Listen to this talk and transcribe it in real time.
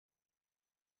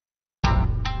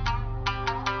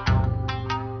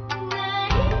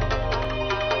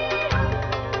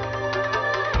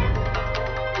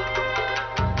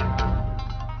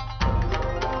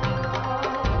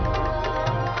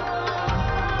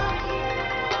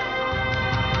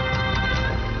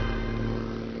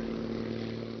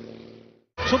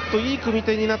っといい組み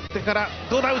手になってから、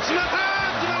どうだ、内股、決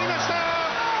まりました。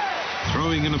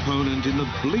 Throwing an opponent in the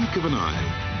blink of an eye,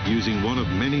 using one of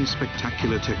many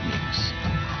spectacular techniques.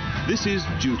 This is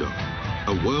Judo,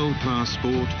 a world-class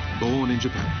sport born in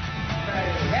Japan.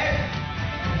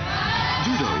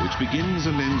 Judo, which begins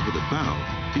and ends with a bow,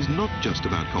 is not just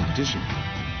about competition.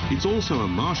 It's also a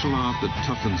martial art that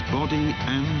toughens body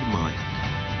and mind.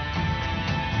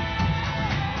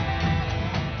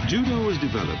 Judo was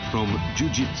developed from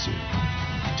jiu-jitsu,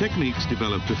 techniques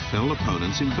developed to fell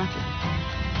opponents in battle.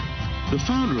 The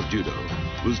founder of Judo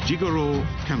was Jigoro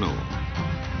Kano.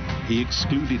 He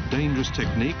excluded dangerous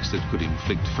techniques that could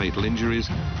inflict fatal injuries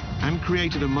and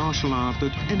created a martial art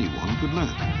that anyone could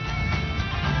learn.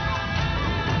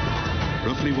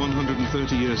 Roughly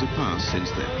 130 years have passed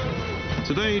since then.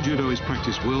 Today, Judo is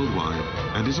practiced worldwide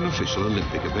and is an official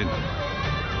Olympic event.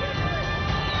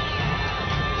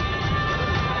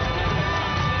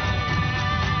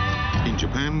 In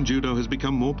Japan, Judo has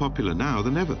become more popular now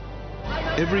than ever.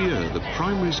 Every year, the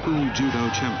primary school Judo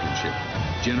championship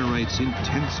generates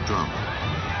intense drama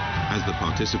as the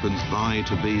participants vie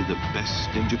to be the best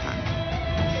in Japan.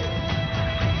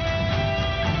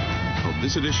 On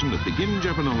this edition of Begin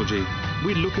Japanology,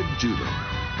 we look at Judo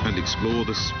and explore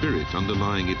the spirit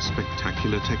underlying its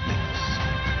spectacular techniques.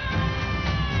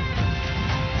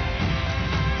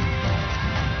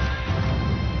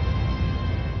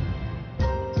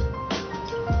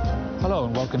 Hello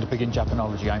and welcome to Begin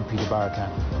Japanology. I'm Peter Barakan.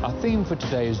 Our theme for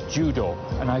today is Judo,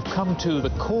 and I've come to the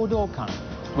Kodokan,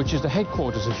 which is the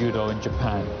headquarters of Judo in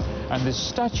Japan. And this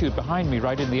statue behind me,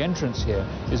 right in the entrance here,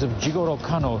 is of Jigoro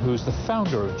Kano, who's the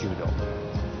founder of Judo.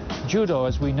 Judo,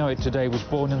 as we know it today, was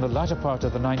born in the latter part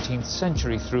of the 19th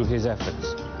century through his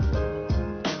efforts.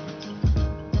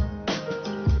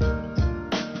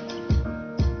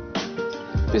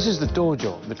 This is the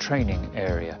dojo, the training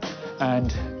area,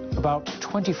 and about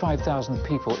 25,000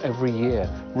 people every year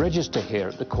register here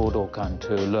at the Kodokan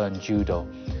to learn Judo.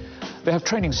 They have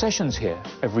training sessions here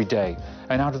every day,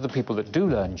 and out of the people that do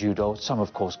learn Judo, some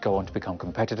of course go on to become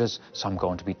competitors, some go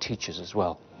on to be teachers as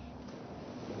well.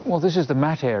 Well, this is the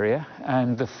mat area,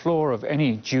 and the floor of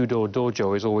any Judo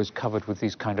dojo is always covered with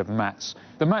these kind of mats.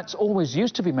 The mats always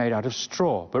used to be made out of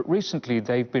straw, but recently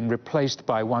they've been replaced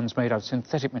by ones made out of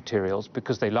synthetic materials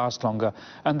because they last longer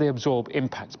and they absorb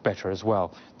impacts better as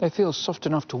well. They feel soft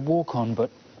enough to walk on,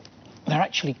 but they're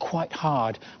actually quite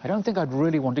hard. I don't think I'd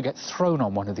really want to get thrown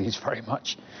on one of these very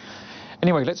much.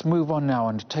 Anyway, let's move on now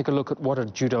and take a look at what a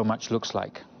Judo match looks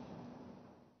like.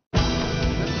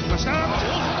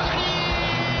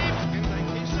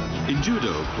 In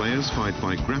Judo, players fight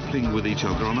by grappling with each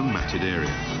other on a matted area.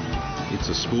 It's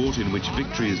a sport in which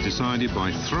victory is decided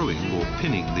by throwing or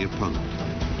pinning the opponent.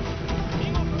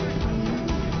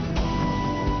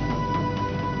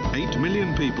 8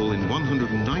 million people in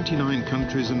 199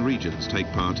 countries and regions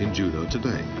take part in Judo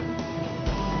today.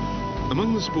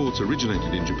 Among the sports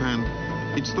originated in Japan,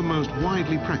 it's the most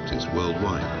widely practiced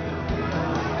worldwide.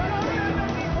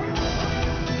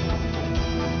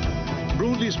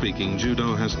 Broadly speaking,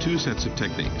 Judo has two sets of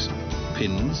techniques: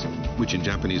 pins, which in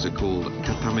Japanese are called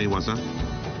katame waza,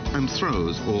 and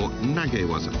throws, or nage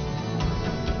waza.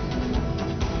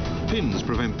 Pins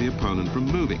prevent the opponent from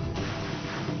moving.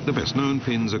 The best known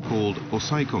pins are called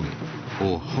osaikomi,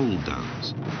 or hold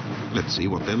downs. Let's see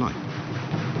what they're like.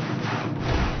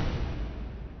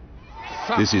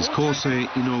 This is Kosei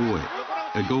Inoue,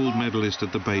 a gold medalist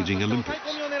at the Beijing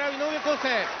Olympics.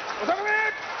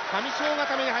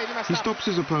 He stops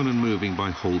his opponent moving by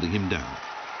holding him down.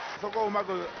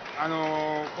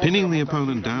 Pinning the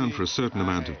opponent down for a certain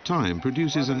amount of time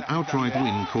produces an outright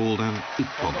win called an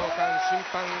ippon.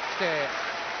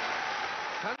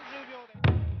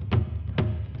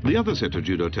 The other set of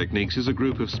Judo techniques is a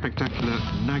group of spectacular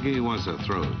nage waza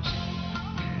throws.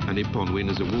 An ippon win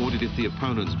is awarded if the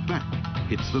opponent's back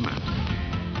hits the mat.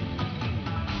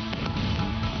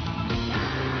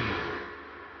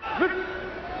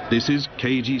 This is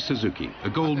Keiji Suzuki, a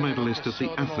gold medalist at the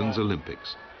Athens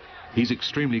Olympics. He's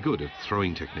extremely good at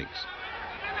throwing techniques.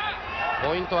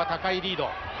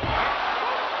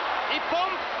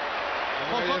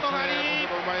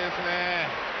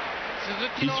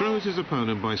 He throws his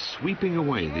opponent by sweeping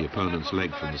away the opponent's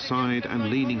leg from the side and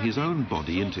leaning his own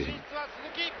body into him.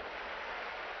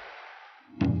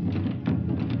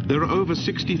 There are over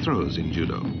 60 throws in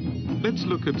Judo. Let's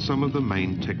look at some of the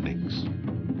main techniques.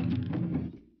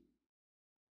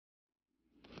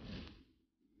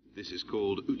 This is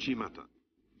called uchimata.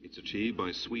 It's achieved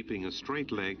by sweeping a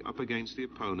straight leg up against the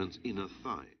opponent's inner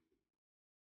thigh.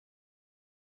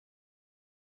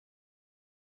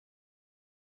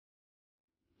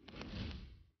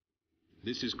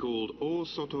 This is called o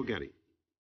sotogari.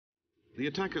 The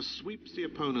attacker sweeps the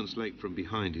opponent's leg from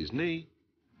behind his knee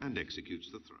and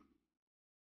executes the throw.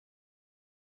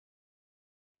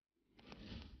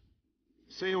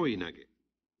 Seoi nage.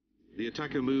 The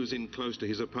attacker moves in close to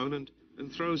his opponent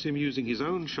and throws him using his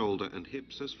own shoulder and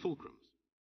hips as fulcrums.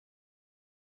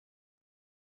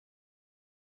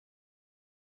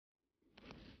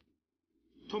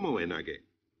 Tomoe nage.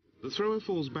 The thrower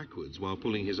falls backwards while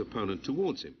pulling his opponent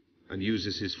towards him and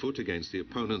uses his foot against the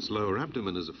opponent's lower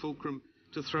abdomen as a fulcrum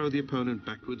to throw the opponent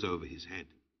backwards over his head.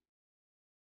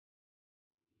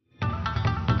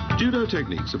 Judo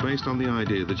techniques are based on the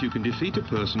idea that you can defeat a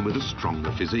person with a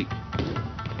stronger physique.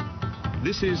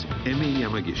 This is Emi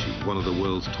Yamagishi, one of the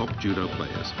world's top judo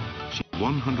players. She's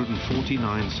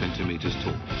 149 centimeters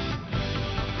tall.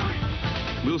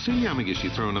 We'll see Yamagishi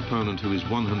throw an opponent who is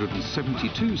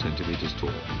 172 centimeters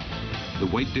tall. The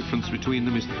weight difference between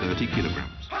them is 30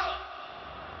 kilograms.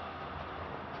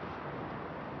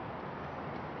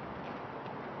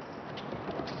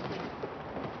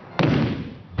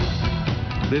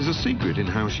 There's a secret in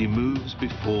how she moves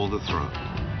before the throw.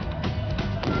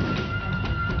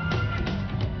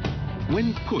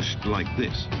 When pushed like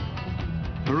this,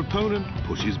 her opponent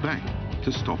pushes back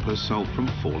to stop herself from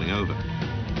falling over.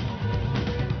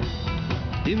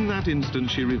 In that instant,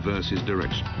 she reverses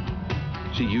direction.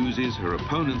 She uses her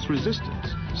opponent's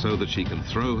resistance so that she can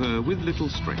throw her with little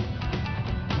strength.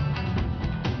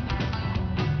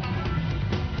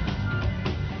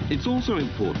 It's also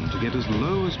important to get as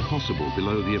low as possible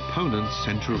below the opponent's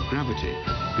center of gravity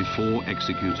before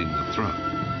executing the throw.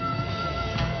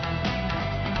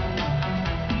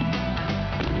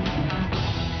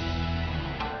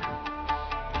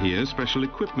 Here, special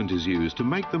equipment is used to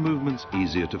make the movements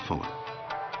easier to follow.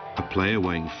 A player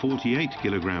weighing 48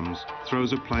 kilograms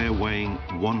throws a player weighing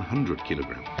 100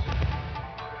 kilograms.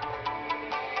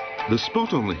 The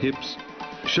spot on the hips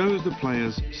shows the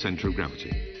player's center of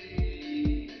gravity.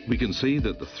 We can see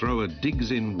that the thrower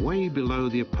digs in way below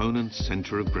the opponent's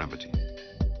center of gravity.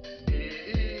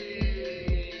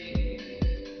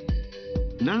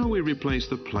 Now we replace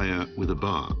the player with a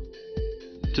bar.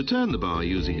 To turn the bar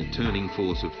using a turning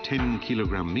force of 10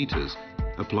 kilogram meters,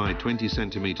 applied 20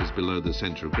 centimeters below the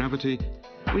center of gravity,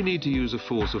 we need to use a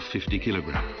force of 50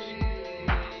 kilograms.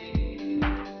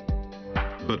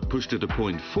 But pushed at a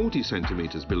point 40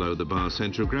 centimeters below the bar's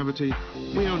center of gravity,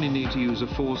 we only need to use a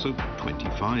force of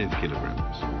 25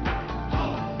 kilograms.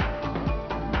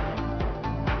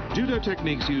 Judo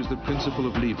techniques use the principle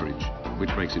of leverage,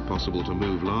 which makes it possible to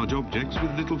move large objects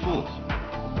with little force.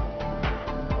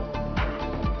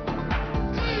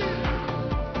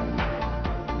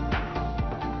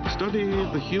 Study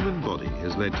of the human body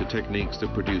has led to techniques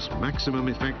that produce maximum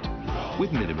effect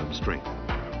with minimum strength.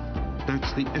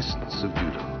 That's the essence of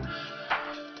judo.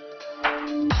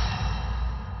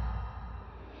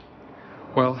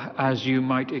 Well, as you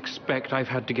might expect, I've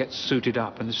had to get suited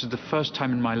up, and this is the first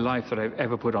time in my life that I've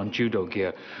ever put on judo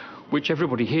gear, which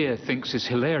everybody here thinks is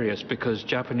hilarious because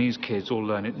Japanese kids all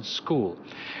learn it in school.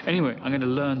 Anyway, I'm going to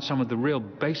learn some of the real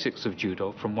basics of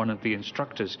judo from one of the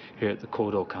instructors here at the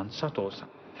Kodokan, Sato-san.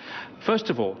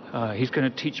 First of all, he's going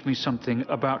to teach me something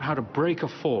about how to break a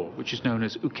fall, which is known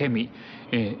as ukemi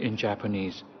in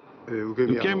Japanese.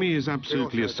 Ukemi is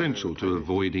absolutely essential to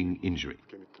avoiding injury.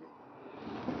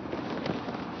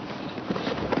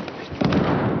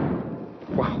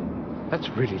 Wow, that's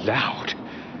really loud.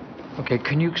 Okay,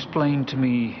 can you explain to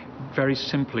me very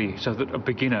simply, so that a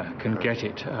beginner can get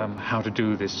it, how to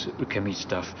do this ukemi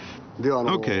stuff?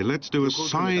 Okay, let's do a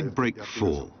side break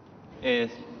fall.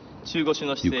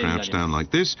 You crouch down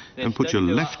like this and put your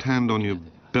left hand on your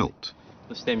belt.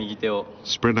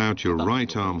 Spread out your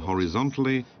right arm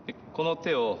horizontally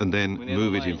and then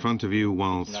move it in front of you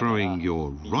while throwing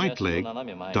your right leg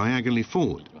diagonally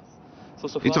forward.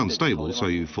 It's unstable, so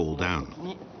you fall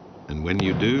down. And when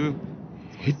you do,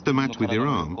 hit the mat with your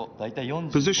arm,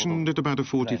 positioned at about a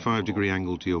 45-degree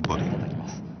angle to your body.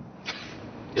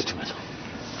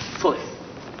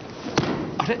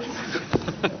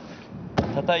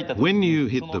 When you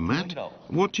hit the mat,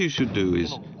 what you should do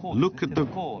is look at the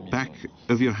back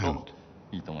of your hand.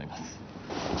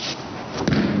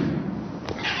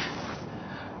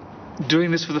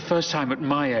 Doing this for the first time at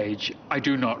my age, I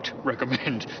do not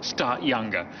recommend. Start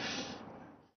younger.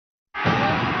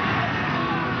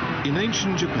 In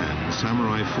ancient Japan,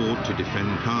 samurai fought to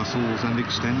defend castles and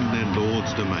extend their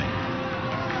lord's domain.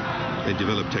 They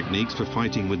developed techniques for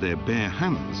fighting with their bare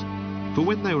hands, for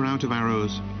when they were out of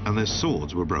arrows and their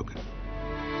swords were broken.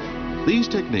 These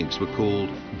techniques were called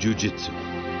jujitsu.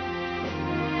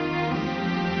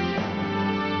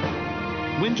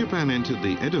 When Japan entered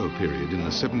the Edo period in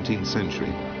the 17th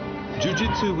century,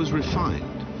 jiu-jitsu was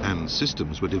refined and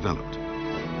systems were developed.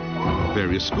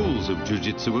 Various schools of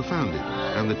jiu-jitsu were founded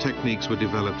and the techniques were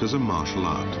developed as a martial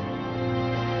art.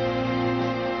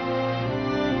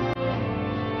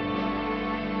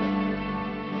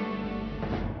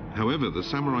 However, the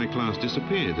samurai class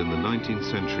disappeared in the 19th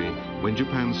century when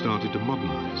Japan started to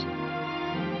modernize,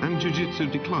 and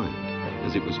jiu-jitsu declined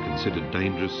as it was considered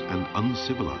dangerous and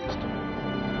uncivilized.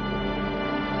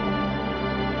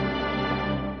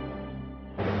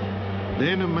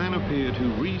 Then a man appeared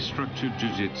who restructured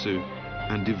jiu-jitsu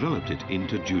and developed it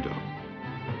into judo.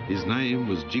 His name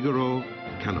was Jigoro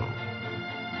Kano.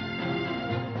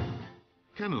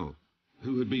 Kano,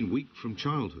 who had been weak from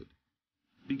childhood,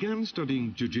 began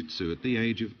studying jiu-jitsu at the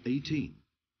age of 18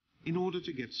 in order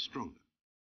to get stronger.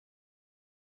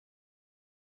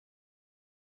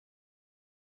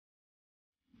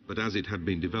 But as it had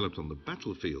been developed on the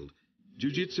battlefield,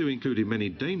 jiu-jitsu included many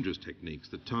dangerous techniques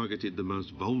that targeted the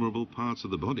most vulnerable parts of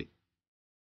the body.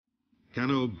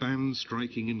 Kano banned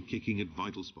striking and kicking at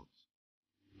vital spots.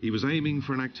 He was aiming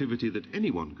for an activity that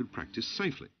anyone could practice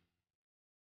safely.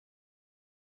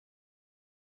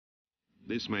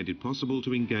 This made it possible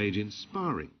to engage in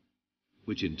sparring,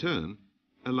 which in turn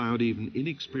allowed even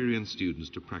inexperienced students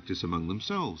to practice among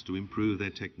themselves to improve their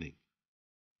technique.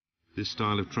 This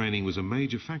style of training was a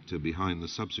major factor behind the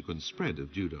subsequent spread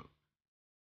of judo.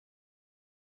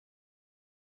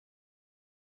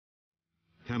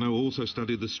 Kano also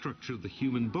studied the structure of the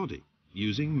human body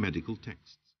using medical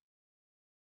texts.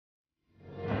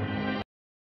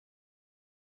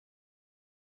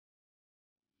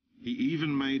 He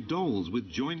even made dolls with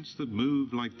joints that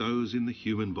moved like those in the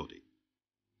human body,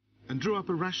 and drew up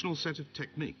a rational set of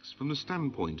techniques from the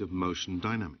standpoint of motion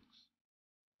dynamics.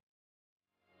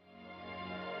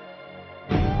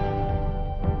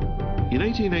 In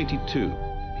 1882,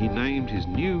 he named his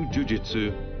new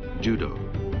jiu-jitsu Judo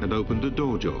and opened a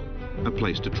dojo, a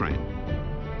place to train.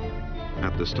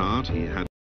 At the start, he had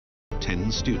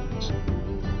 10 students.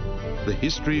 The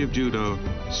history of judo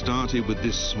started with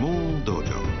this small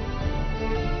dojo.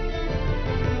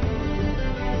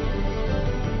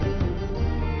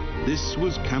 This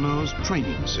was Kano's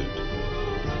training suit.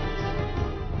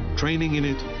 Training in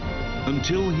it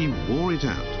until he wore it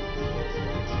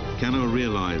out. Kano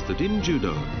realized that in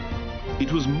judo,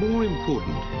 it was more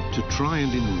important to try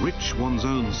and enrich one's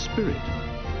own spirit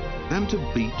than to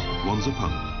beat one's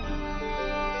opponent.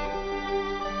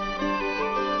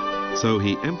 So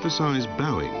he emphasized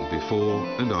bowing before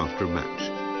and after a match,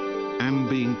 and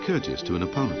being courteous to an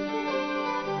opponent.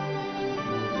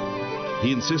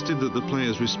 He insisted that the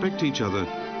players respect each other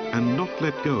and not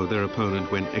let go of their opponent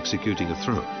when executing a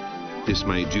throw. This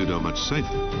made judo much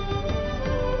safer.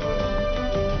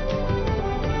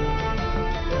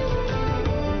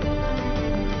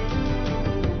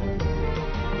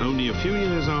 Only a few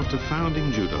years after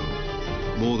founding judo,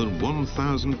 more than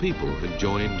 1,000 people had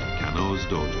joined Kano's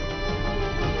dojo.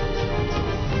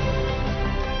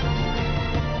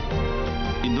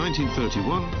 In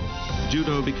 1931,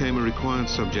 judo became a required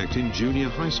subject in junior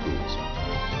high schools,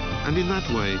 and in that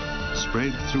way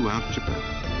spread throughout Japan.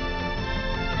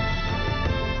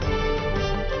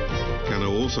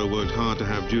 Kano also worked hard to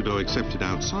have judo accepted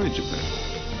outside Japan.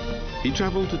 He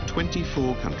traveled to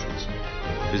 24 countries,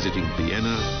 visiting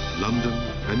Vienna, London,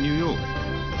 and New York,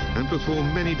 and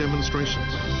performed many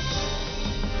demonstrations.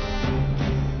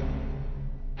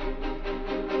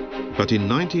 But in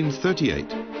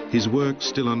 1938, his work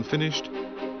still unfinished,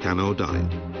 Kano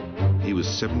died. He was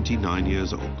 79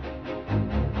 years old.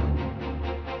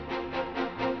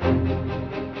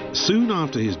 Soon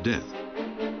after his death,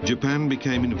 Japan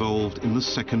became involved in the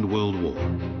Second World War.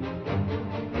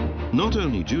 Not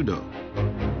only judo,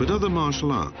 but other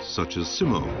martial arts such as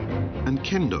sumo and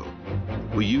kendo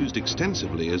were used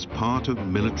extensively as part of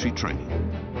military training.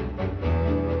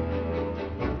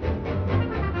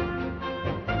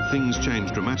 Things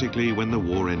changed dramatically when the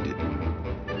war ended.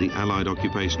 The Allied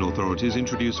occupation authorities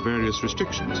introduced various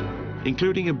restrictions,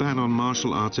 including a ban on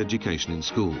martial arts education in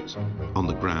schools, on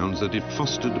the grounds that it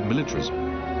fostered militarism.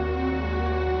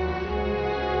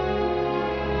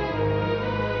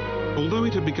 Although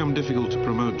it had become difficult to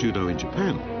promote judo in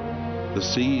Japan, the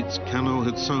seeds Kano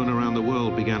had sown around the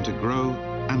world began to grow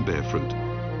and bear fruit.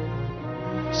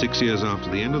 6 years after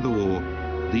the end of the war,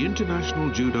 the International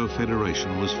Judo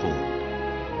Federation was formed.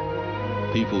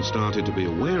 People started to be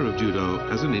aware of judo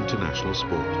as an international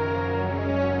sport.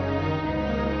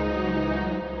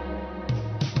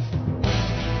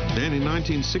 Then in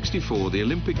 1964, the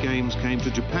Olympic Games came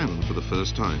to Japan for the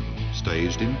first time,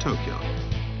 staged in Tokyo.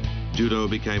 Judo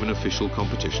became an official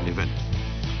competition event.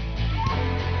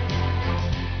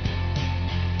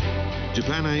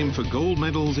 Japan aimed for gold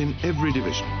medals in every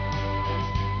division.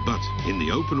 But in the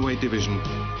openweight division,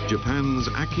 Japan's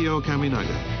Akio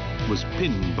Kaminaga was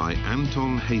pinned by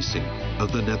Anton Heysink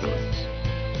of the Netherlands.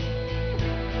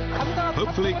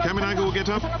 Hopefully Kaminaga will get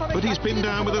up, but he's pinned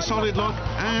down with a solid lock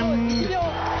and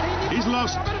he's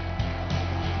lost.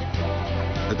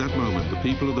 At that moment, the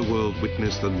people of the world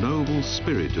witnessed the noble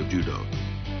spirit of judo.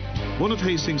 One of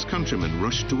Heysink's countrymen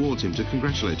rushed towards him to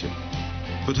congratulate him,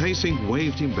 but Heysink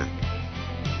waved him back.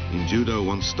 In judo,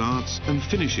 one starts and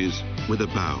finishes with a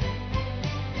bow.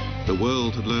 The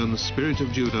world had learned the spirit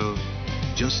of judo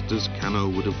just as Kano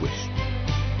would have wished.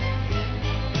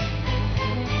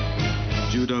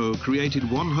 Judo, created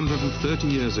 130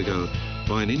 years ago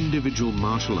by an individual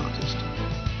martial artist.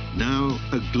 Now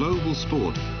a global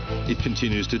sport, it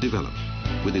continues to develop,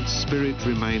 with its spirit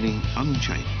remaining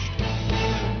unchanged.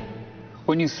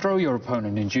 When you throw your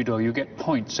opponent in judo, you get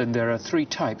points, and there are three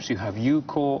types. You have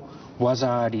yuko,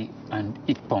 waza-ari, and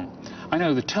ippon. I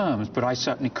know the terms, but I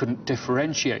certainly couldn't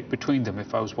differentiate between them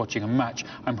if I was watching a match.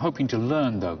 I'm hoping to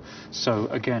learn, though. So,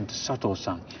 again, to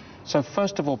Sato-san. So,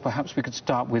 first of all, perhaps we could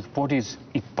start with what is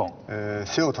ippon?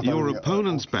 Your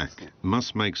opponent's back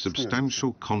must make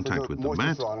substantial contact with the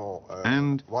mat,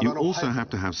 and you also have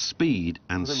to have speed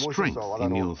and strength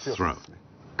in your throw.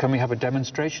 Can we have a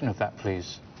demonstration of that,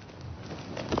 please?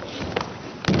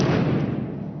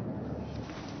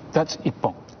 That's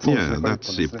ippon. Yeah,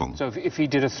 that's ippon. So if he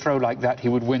did a throw like that, he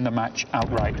would win the match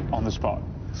outright on the spot.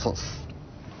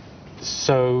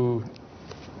 So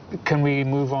can we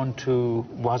move on to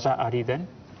waza-ari then?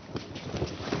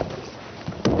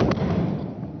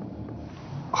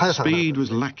 Speed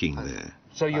was lacking there.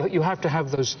 So you have to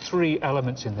have those three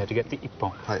elements in there to get the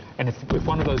ippon. And if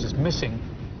one of those is missing...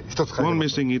 One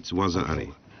missing, it's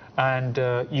waza-ari. And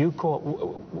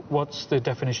yuko, what's the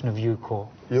definition of yuko?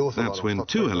 That's when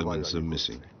two elements are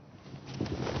missing.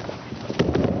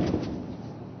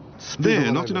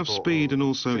 There, not enough speed and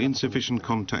also insufficient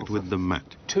contact with the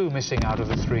mat. Two missing out of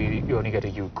the three, you only get a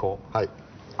yuko.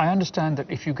 I understand that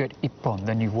if you get ippon,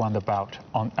 then you've won the bout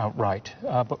outright.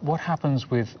 But what happens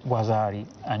with waza-ari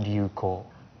and yuko?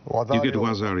 You get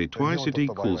waza-ari twice, it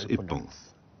equals ippon.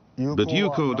 But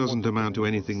yuko doesn't amount to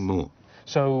anything more.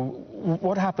 So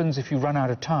what happens if you run out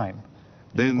of time?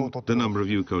 Then the number of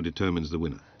yuko determines the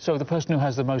winner. So the person who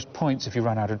has the most points if you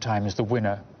run out of time is the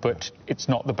winner, but it's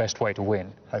not the best way to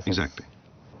win. Exactly.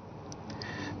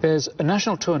 There's a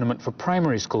national tournament for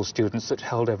primary school students that's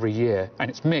held every year, and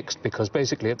it's mixed because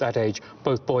basically at that age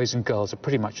both boys and girls are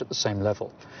pretty much at the same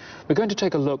level. We're going to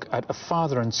take a look at a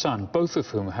father and son, both of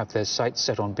whom have their sights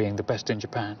set on being the best in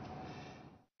Japan.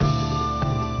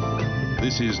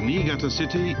 This is Niigata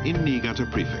City in Niigata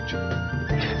Prefecture.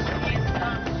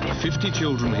 50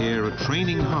 children here are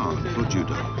training hard for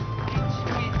judo.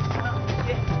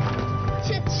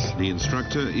 The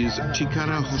instructor is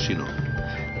Chikara Hoshino.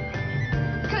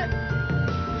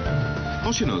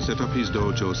 Hoshino set up his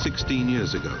dojo 16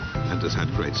 years ago and has had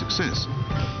great success.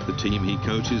 The team he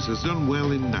coaches has done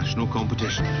well in national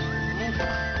competitions.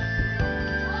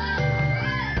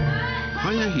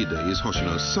 Hayahide is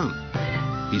Hoshino's son.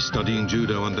 He's studying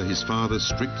judo under his father's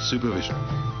strict supervision.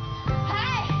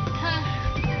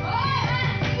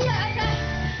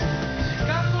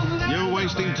 You're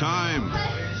wasting time.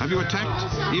 Have you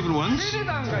attacked even once?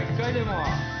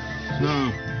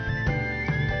 No.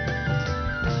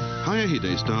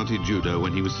 Hayahide started judo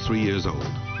when he was 3 years old.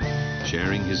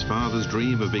 Sharing his father's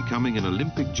dream of becoming an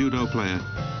Olympic judo player,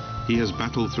 he has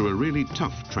battled through a really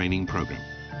tough training program.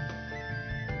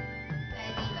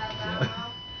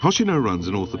 Hoshino runs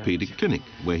an orthopedic clinic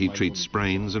where he treats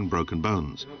sprains and broken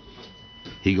bones.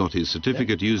 He got his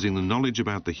certificate using the knowledge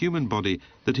about the human body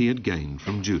that he had gained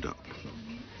from judo.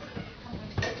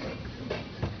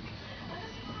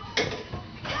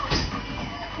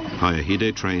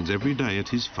 Hayahide trains every day at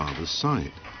his father's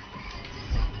side.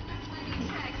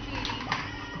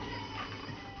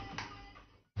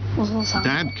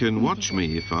 Dad can watch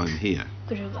me if I'm here.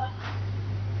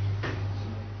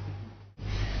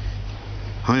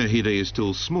 Hayahide is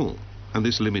still small, and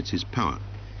this limits his power.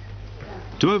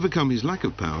 To overcome his lack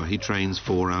of power, he trains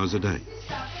 4 hours a day.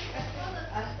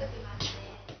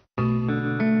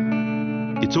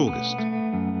 It's August.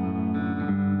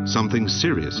 Something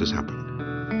serious has happened.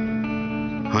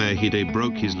 Hayahide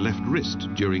broke his left wrist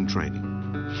during training.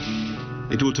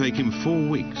 It will take him 4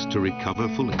 weeks to recover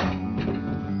fully.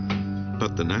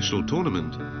 But the national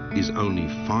tournament is only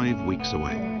 5 weeks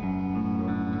away.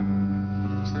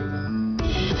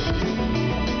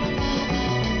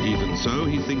 Even so,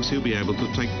 he thinks he'll be able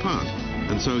to take part,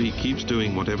 and so he keeps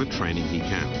doing whatever training he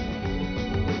can.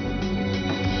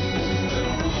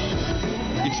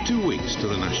 It's It's 2 weeks to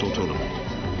the national tournament.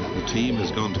 The team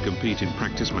has gone to compete in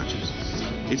practice matches.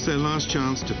 It's their last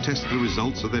chance to test the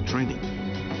results of their training.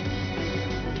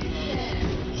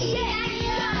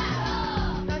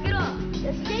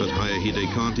 But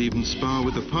Hayahide can't even spar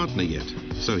with a partner yet,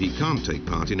 so he can't take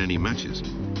part in any matches.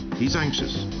 He's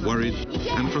anxious, worried,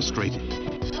 and frustrated.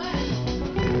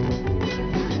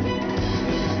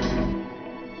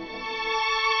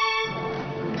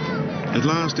 At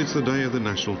last, it's the day of the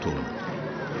national tournament.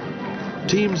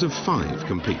 Teams of 5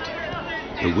 compete.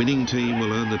 The winning team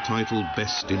will earn the title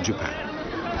Best in Japan.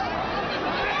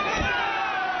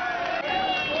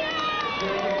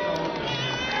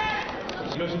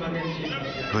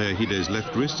 Hayahide's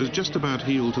left wrist has just about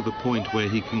healed to the point where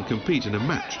he can compete in a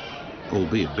match,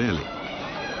 albeit barely.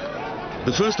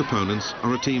 The first opponents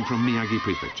are a team from Miyagi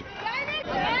Prefecture.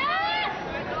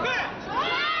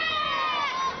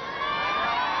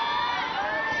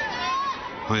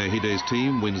 Hayahide's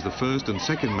team wins the first and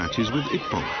second matches with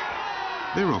Ippei.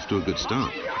 They're off to a good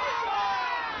start.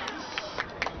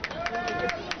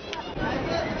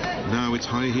 Now it's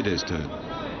Hayahide's turn.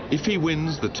 If he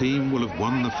wins, the team will have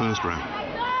won the first round.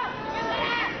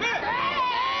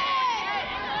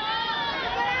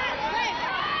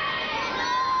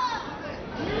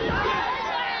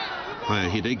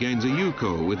 Hayahide gains a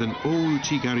yuko with an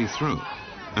o-uchigari throw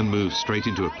and moves straight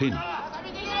into a pin.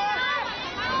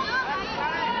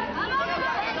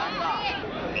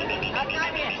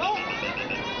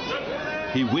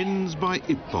 He wins by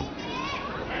Ippon.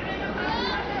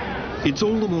 It's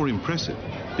all the more impressive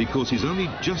because he's only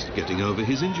just getting over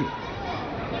his injury.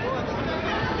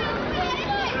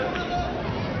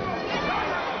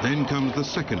 Then comes the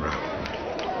second round.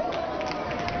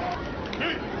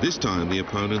 This time the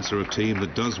opponents are a team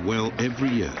that does well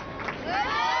every year.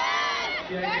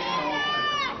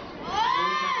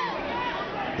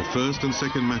 The first and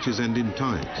second matches end in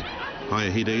ties.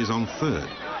 Hayahide is on third.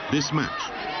 This match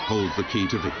holds the key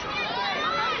to victory.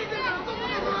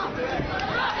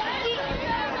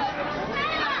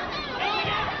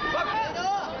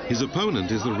 His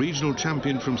opponent is the regional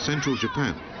champion from central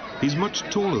Japan. He's much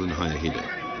taller than Hayahide.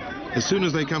 As soon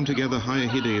as they come together,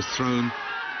 Hayahide is thrown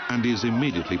and is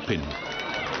immediately pinned.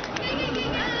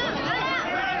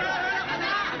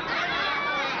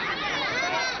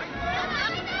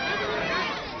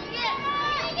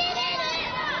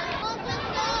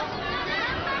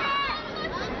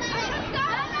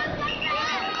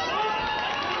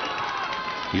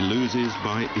 He loses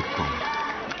by Ippon.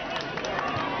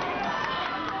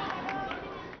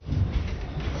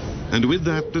 And with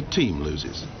that, the team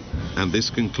loses. And this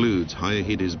concludes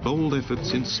Hayahide's bold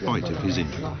efforts in spite of his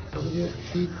injury.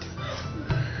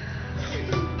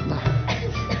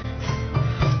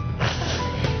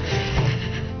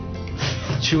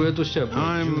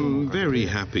 I'm very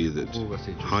happy that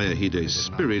Hayahide's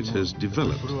spirit has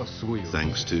developed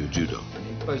thanks to judo.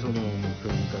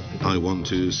 I want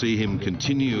to see him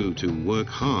continue to work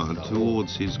hard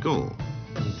towards his goal.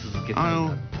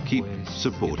 I'll keep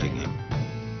supporting him.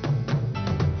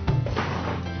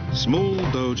 Small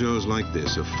dojos like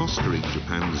this are fostering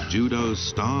Japan's judo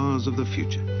stars of the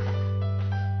future.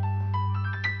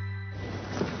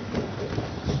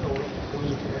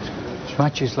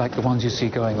 Matches like the ones you see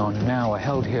going on now are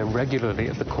held here regularly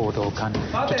at the Kodokan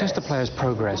to test the players'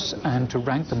 progress and to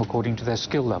rank them according to their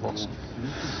skill levels.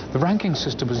 The ranking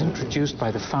system was introduced by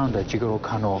the founder, Jigoro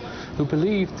Kano, who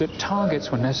believed that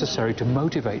targets were necessary to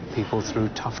motivate people through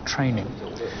tough training.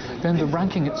 Then the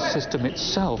ranking system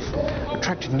itself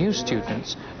attracted new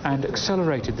students and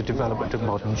accelerated the development of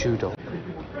modern judo.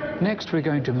 Next, we're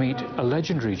going to meet a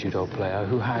legendary judo player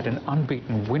who had an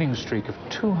unbeaten winning streak of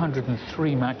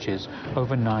 203 matches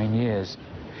over 9 years.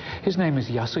 His name is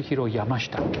Yasuhiro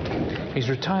Yamashita. He's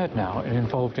retired now and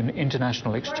involved in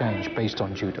international exchange based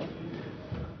on judo.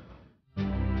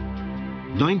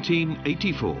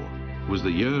 1984 was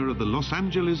the year of the Los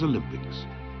Angeles Olympics.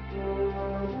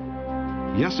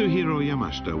 Yasuhiro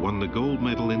Yamashita won the gold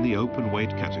medal in the open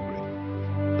weight category.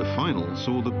 The final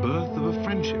saw the birth of a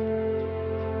friendship.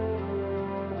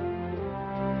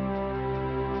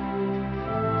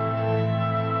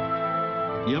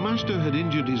 Yamashita had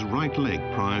injured his right leg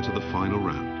prior to the final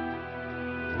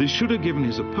round. This should have given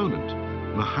his opponent,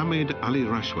 Mohamed Ali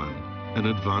Rashwan, an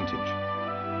advantage.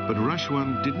 But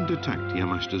Rashwan didn't attack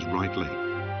Yamashita's right leg.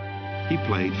 He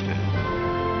played fair.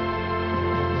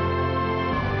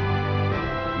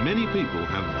 Many people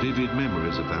have vivid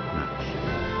memories of that match.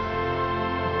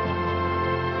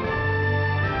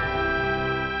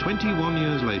 21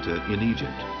 years later in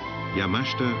Egypt,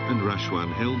 Yamashita and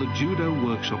Rashwan held a judo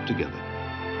workshop together.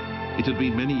 It had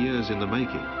been many years in the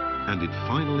making, and it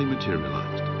finally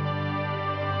materialized.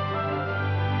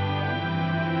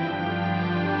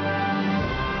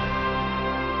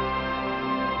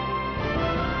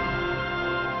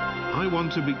 I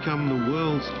want to become the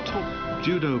world's top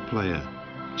judo player,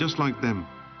 just like them.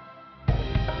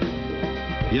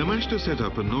 Yamashita set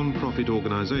up a non-profit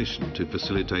organization to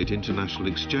facilitate international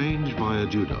exchange via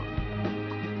judo.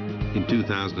 In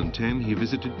 2010, he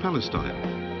visited Palestine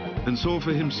and saw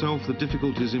for himself the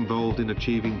difficulties involved in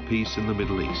achieving peace in the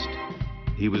Middle East.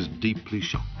 He was deeply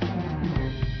shocked.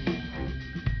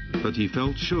 But he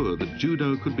felt sure that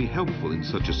judo could be helpful in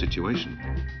such a situation,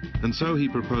 and so he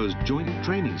proposed joint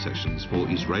training sessions for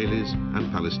Israelis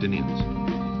and Palestinians.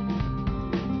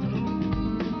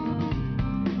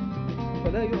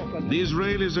 The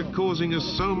Israelis are causing us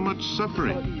so much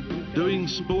suffering. Doing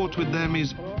sport with them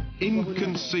is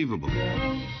inconceivable.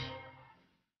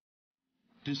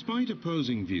 Despite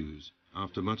opposing views,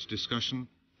 after much discussion,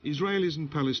 Israelis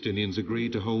and Palestinians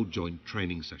agreed to hold joint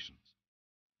training sessions.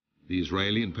 The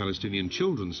Israeli and Palestinian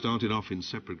children started off in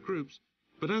separate groups,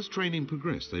 but as training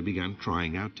progressed, they began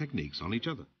trying out techniques on each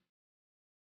other.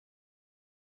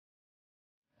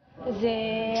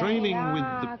 Training with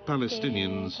the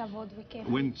Palestinians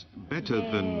went better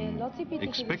than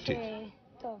expected.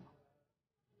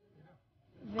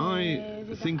 I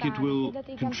think it will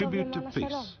contribute to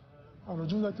peace.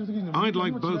 I'd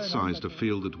like both sides to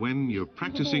feel that when you're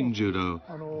practicing judo,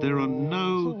 there are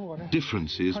no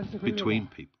differences between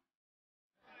people.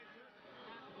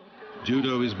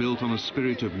 Judo is built on a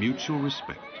spirit of mutual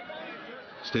respect.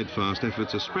 Steadfast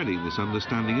efforts are spreading this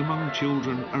understanding among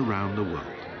children around the world.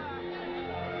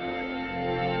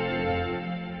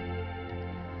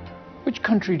 Which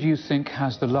country do you think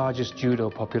has the largest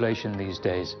judo population these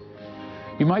days?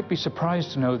 You might be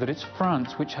surprised to know that it's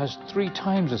France, which has 3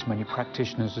 times as many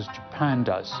practitioners as Japan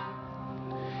does.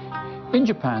 In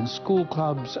Japan, school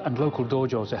clubs and local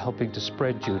dojos are helping to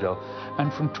spread judo,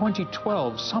 and from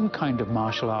 2012, some kind of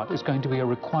martial art is going to be a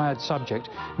required subject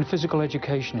in physical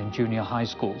education in junior high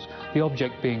schools, the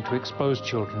object being to expose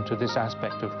children to this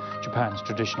aspect of Japan's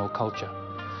traditional culture.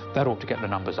 That ought to get the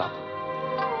numbers up.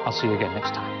 I'll see you again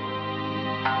next time.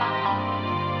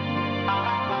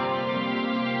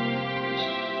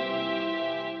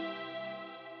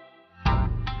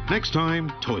 Next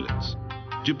time, toilets.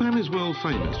 Japan is world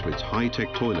famous for its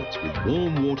high-tech toilets with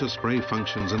warm water spray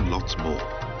functions and lots more.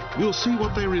 We'll see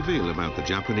what they reveal about the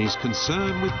Japanese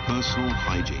concern with personal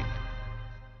hygiene.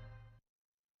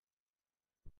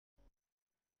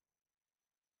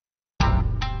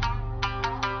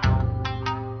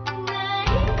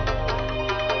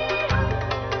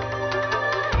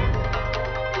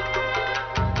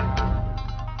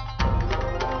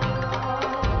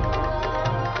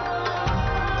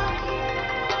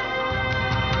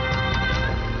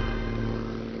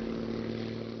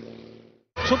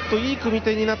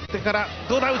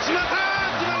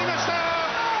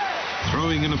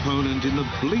 Throwing an opponent in the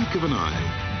blink of an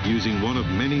eye, using one of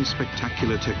many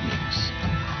spectacular techniques.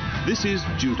 This is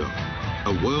judo,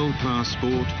 a world-class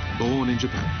sport born in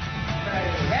Japan.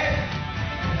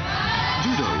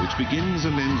 Judo, which begins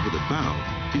and ends with a bow,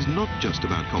 is not just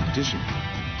about competition.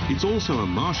 It's also a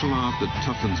martial art that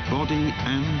toughens body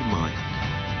and mind.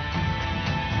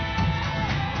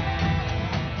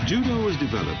 Judo was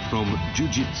developed from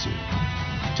jiu-jitsu,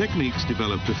 techniques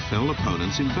developed to fell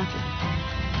opponents in battle.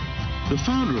 The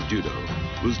founder of judo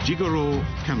was Jigoro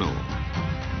Kano.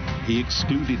 He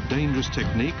excluded dangerous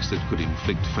techniques that could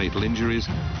inflict fatal injuries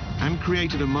and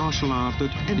created a martial art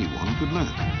that anyone could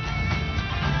learn.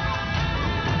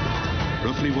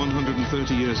 Roughly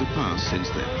 130 years have passed since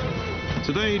then.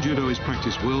 Today, judo is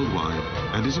practiced worldwide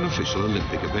and is an official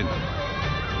Olympic event.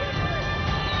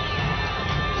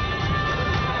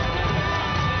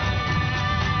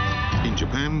 In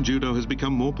Japan, judo has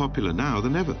become more popular now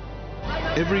than ever.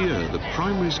 Every year, the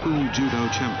primary school judo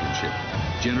championship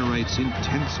generates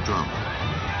intense drama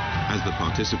as the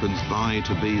participants vie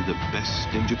to be the best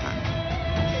in Japan.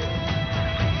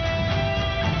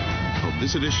 On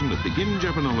this edition of Begin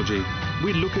Japanology,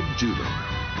 we look at judo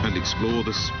and explore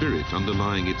the spirit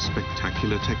underlying its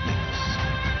spectacular techniques.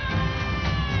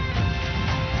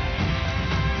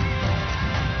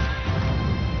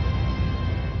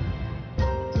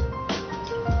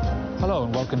 Hello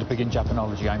and welcome to Begin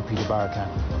Japanology. I'm Peter Barakan.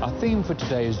 Our theme for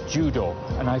today is judo,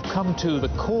 and I've come to the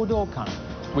Kodokan,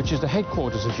 which is the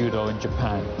headquarters of judo in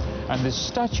Japan. And this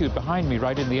statue behind me,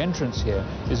 right in the entrance here,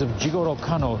 is of Jigoro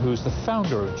Kano, who's the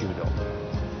founder of judo.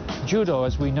 Judo,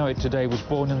 as we know it today, was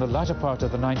born in the latter part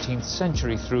of the 19th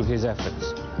century through his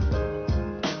efforts.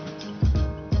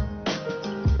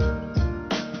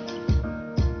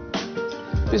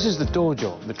 This is the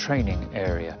dojo, the training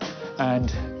area,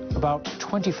 and about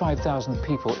 25,000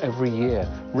 people every year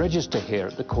register here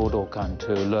at the Kodokan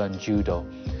to learn judo.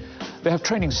 They have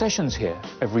training sessions here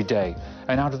every day,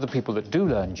 and out of the people that do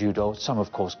learn judo, some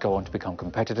of course go on to become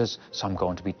competitors, some go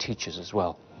on to be teachers as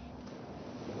well.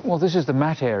 Well, this is the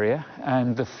mat area,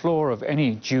 and the floor of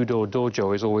any judo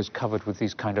dojo is always covered with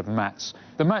these kind of mats.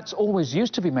 The mats always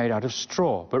used to be made out of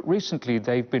straw, but recently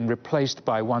they've been replaced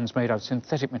by ones made out of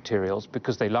synthetic materials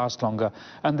because they last longer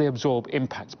and they absorb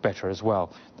impacts better as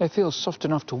well. They feel soft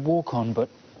enough to walk on, but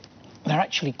they're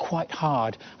actually quite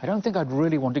hard. I don't think I'd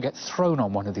really want to get thrown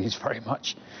on one of these very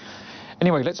much.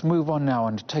 Anyway, let's move on now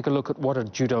and take a look at what a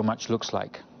judo match looks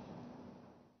like.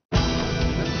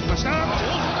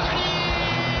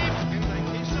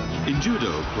 In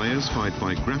judo, players fight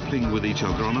by grappling with each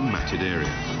other on a matted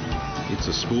area. It's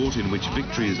a sport in which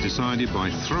victory is decided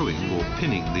by throwing or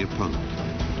pinning the opponent.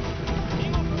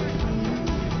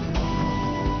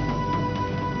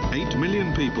 8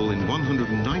 million people in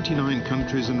 199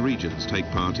 countries and regions take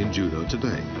part in judo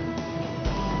today.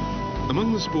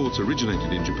 Among the sports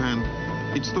originated in Japan,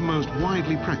 it's the most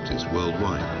widely practiced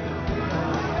worldwide.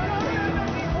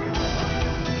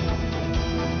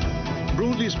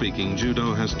 Broadly speaking,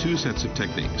 judo has two sets of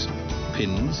techniques: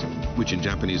 pins, which in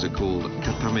Japanese are called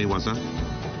katame waza,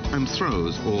 and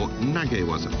throws, or nage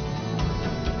waza.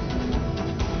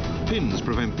 Pins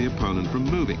prevent the opponent from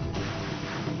moving.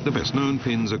 The best known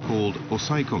pins are called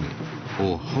osaikomi,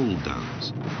 or hold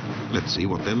downs. Let's see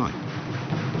what they're like.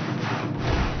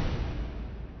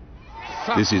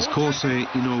 This is Kōsei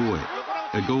Inoue,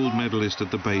 a gold medalist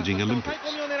at the Beijing Olympics.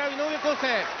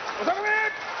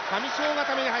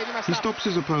 He stops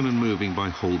his opponent moving by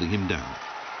holding him down.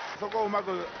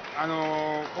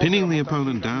 Pinning the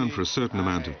opponent down for a certain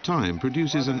amount of time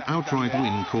produces an outright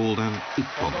win called an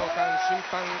ippon.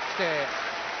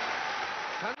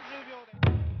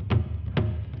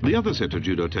 The other set of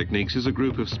judo techniques is a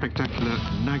group of spectacular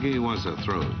nage waza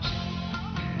throws.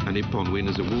 An ippon win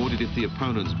is awarded if the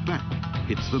opponent's back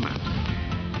hits the mat.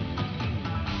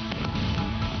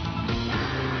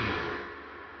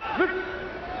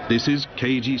 This is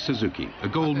Keiji Suzuki, a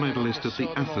gold medalist at the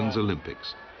Athens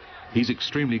Olympics. He's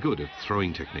extremely good at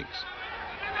throwing techniques.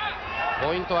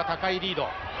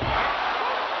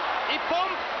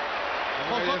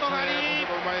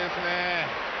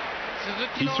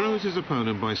 He throws his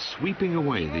opponent by sweeping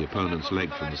away the opponent's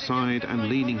leg from the side and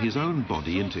leaning his own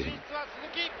body into him.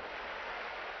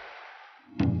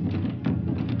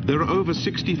 There are over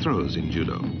 60 throws in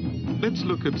judo. Let's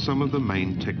look at some of the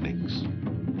main techniques.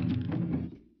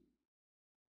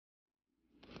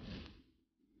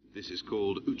 This is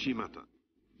called uchimata.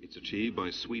 It's achieved by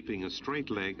sweeping a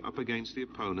straight leg up against the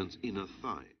opponent's inner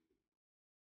thigh.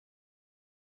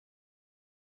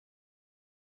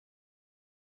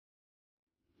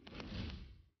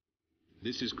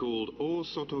 This is called o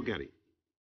sotogari.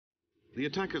 The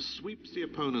attacker sweeps the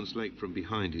opponent's leg from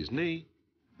behind his knee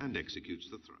and executes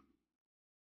the throw.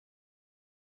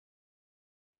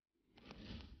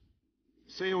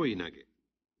 Seoi nage.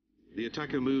 The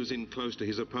attacker moves in close to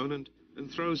his opponent and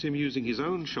throws him using his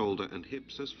own shoulder and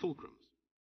hips as fulcrums.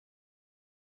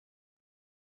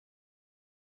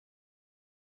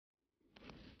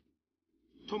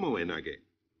 Tomoe nage.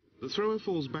 The thrower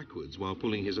falls backwards while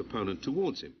pulling his opponent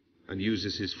towards him and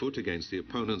uses his foot against the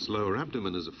opponent's lower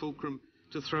abdomen as a fulcrum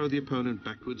to throw the opponent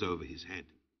backwards over his head.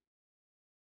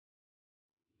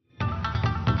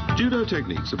 Judo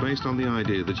techniques are based on the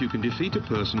idea that you can defeat a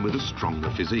person with a stronger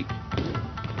physique.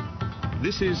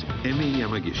 This is Emi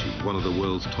Yamagishi, one of the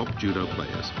world's top judo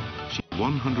players. She's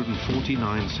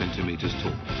 149 centimeters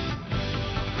tall.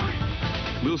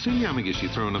 We'll see Yamagishi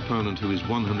throw an opponent who is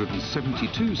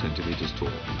 172 centimeters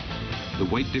tall. The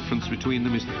weight difference between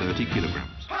them is 30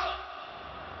 kilograms.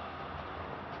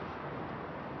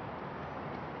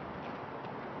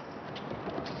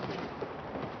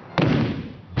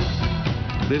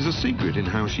 There's a secret in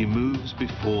how she moves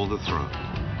before the throw.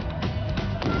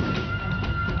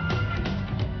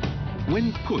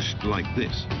 When pushed like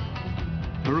this,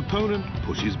 her opponent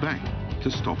pushes back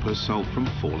to stop herself from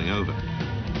falling over.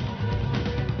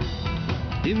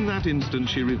 In that instant,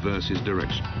 she reverses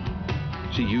direction.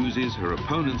 She uses her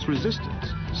opponent's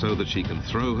resistance so that she can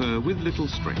throw her with little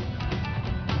strength.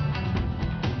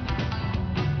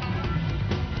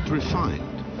 Refined,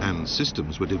 and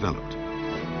systems were developed.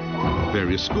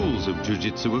 Various schools of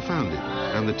jiu-jitsu were founded,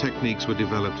 and the techniques were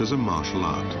developed as a martial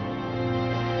art.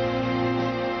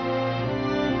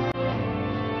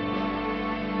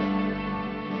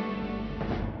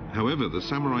 However, the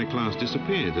samurai class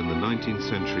disappeared in the 19th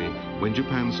century when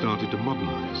Japan started to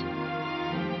modernize,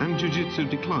 and jiu-jitsu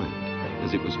declined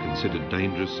as it was considered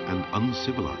dangerous and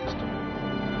uncivilized.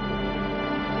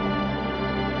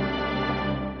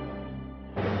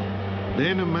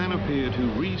 Then a man appeared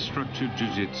who restructured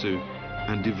jiu-jitsu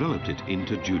and developed it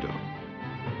into judo.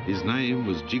 His name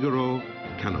was Jigoro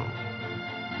Kano.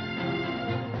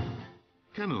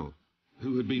 Kano,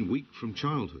 who had been weak from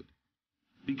childhood,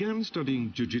 began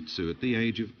studying jiu-jitsu at the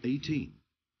age of 18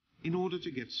 in order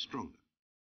to get stronger.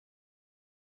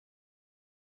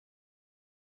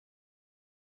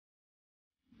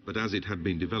 But as it had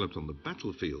been developed on the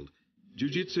battlefield,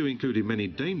 jiu-jitsu included many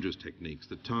dangerous techniques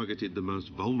that targeted the most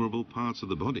vulnerable parts of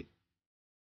the body.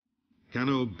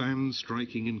 Kano banned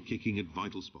striking and kicking at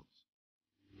vital spots.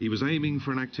 He was aiming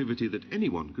for an activity that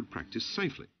anyone could practice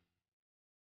safely.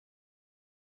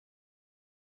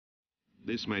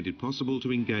 This made it possible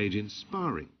to engage in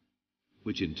sparring,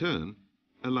 which in turn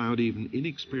allowed even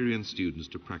inexperienced students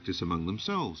to practice among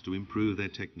themselves to improve their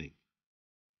technique.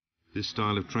 This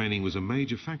style of training was a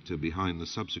major factor behind the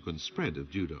subsequent spread of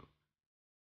judo.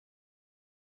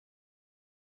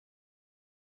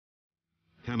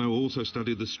 Kano also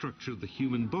studied the structure of the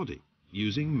human body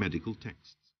using medical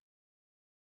texts.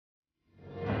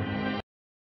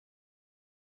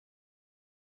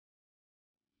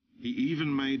 He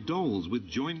even made dolls with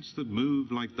joints that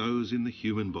moved like those in the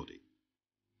human body,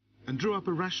 and drew up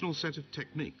a rational set of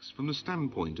techniques from the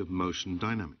standpoint of motion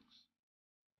dynamics.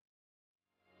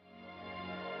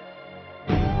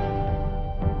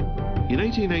 In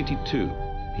 1882,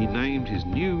 he named his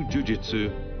new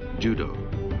jiu-jitsu Judo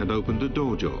and opened a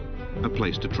dojo, a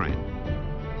place to train.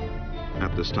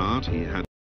 At the start, he had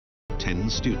 10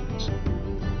 students.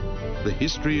 The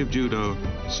history of judo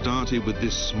started with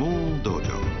this small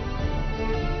dojo.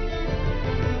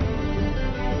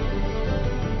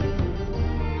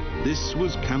 This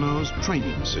was Kano's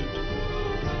training suit.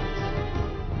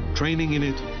 Training in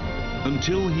it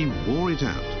until he wore it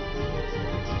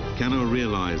out. Kano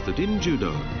realized that in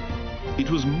judo, it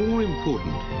was more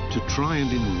important to try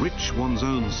and enrich one's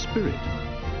own spirit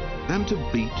than to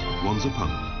beat one's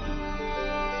opponent.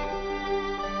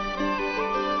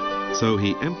 So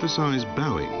he emphasized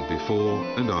bowing before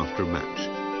and after a match,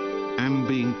 and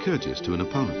being courteous to an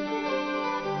opponent.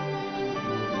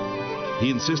 He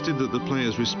insisted that the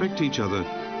players respect each other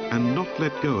and not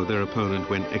let go of their opponent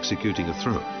when executing a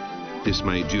throw. This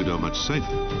made judo much safer.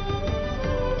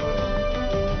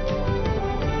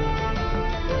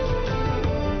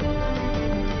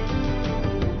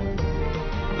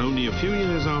 Only a few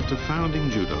years after founding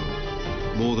judo,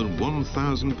 more than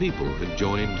 1,000 people had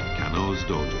joined Kano's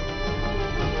dojo.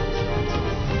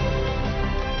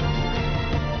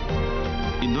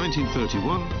 In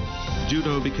 1931,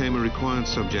 judo became a required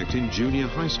subject in junior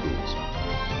high schools,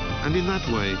 and in that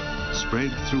way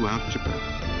spread throughout Japan.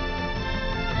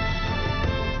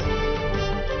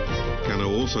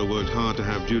 Kano also worked hard to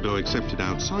have judo accepted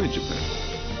outside Japan.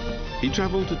 He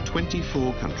traveled to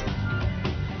 24 countries.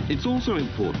 It's also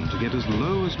important to get as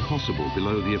low as possible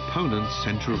below the opponent's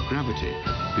center of gravity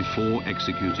before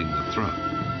executing the throw.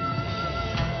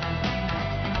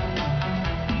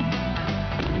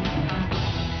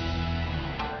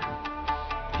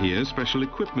 Here, special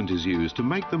equipment is used to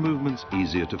make the movements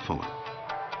easier to follow.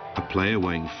 A player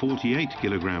weighing 48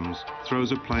 kilograms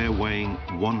throws a player weighing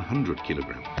 100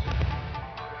 kilograms.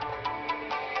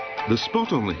 The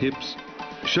spot on the hips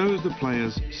shows the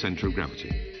player's center of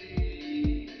gravity.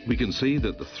 We can see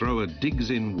that the thrower digs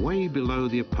in way below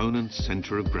the opponent's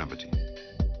center of gravity.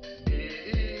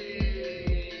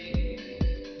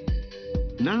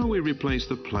 Now we replace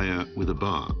the player with a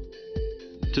bar.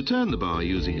 To turn the bar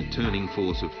using a turning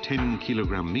force of 10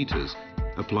 kilogram meters,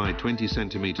 applied 20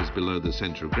 centimeters below the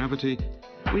center of gravity,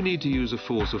 we need to use a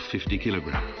force of 50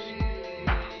 kilograms.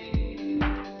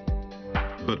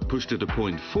 But pushed at a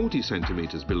point 40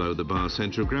 centimeters below the bar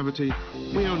center of gravity,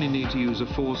 we only need to use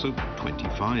a force of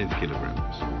 25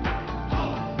 kilograms.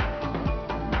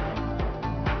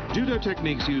 Judo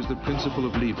techniques use the principle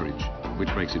of leverage, which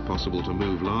makes it possible to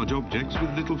move large objects with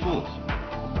little force.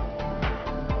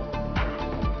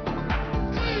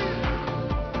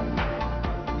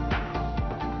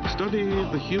 Study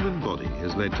of the human body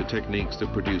has led to techniques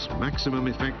that produce maximum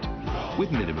effect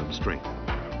with minimum strength.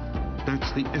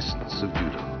 That's the essence of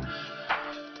judo.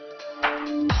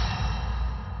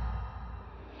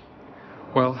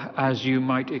 Well, as you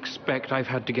might expect, I've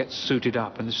had to get suited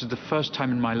up, and this is the first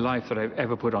time in my life that I've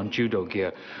ever put on judo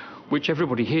gear, which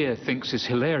everybody here thinks is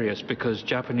hilarious because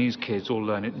Japanese kids all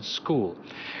learn it in school.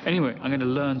 Anyway, I'm going to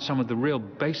learn some of the real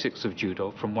basics of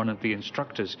judo from one of the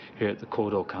instructors here at the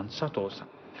Kodokan, Sato-san.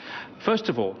 First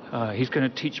of all, he's going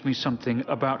to teach me something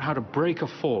about how to break a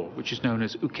fall, which is known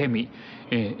as ukemi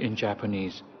in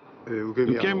Japanese.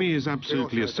 Ukemi is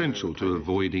absolutely essential to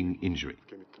avoiding injury.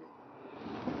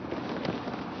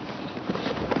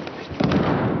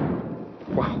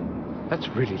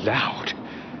 that's really loud.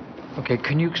 Okay,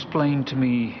 can you explain to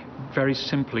me very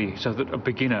simply, so that a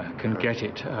beginner can get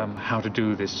it, how to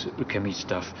do this ukemi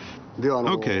stuff?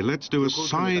 Okay, let's do a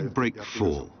side break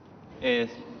fall. You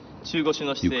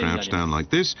crouch down like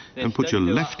this and put your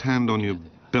left hand on your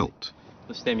belt.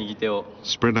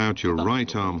 Spread out your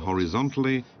right arm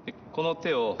horizontally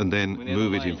and then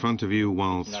move it in front of you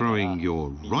while throwing your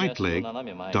right leg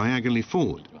diagonally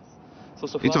forward.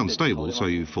 It's unstable, so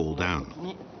you fall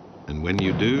down. And when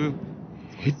you do,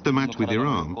 hit the mat with your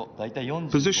arm,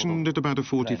 positioned at about a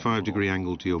 45-degree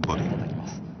angle to your body.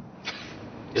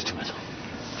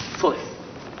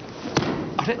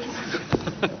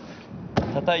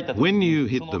 When you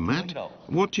hit the mat,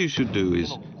 what you should do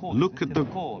is look at the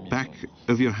back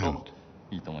of your hand.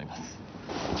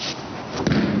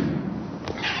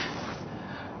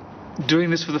 Doing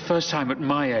this for the first time at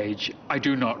my age, I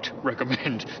do not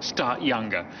recommend. Start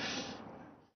younger.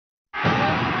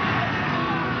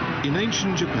 In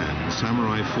ancient Japan,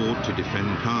 samurai fought to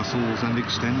defend castles and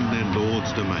extend their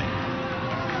lord's domain.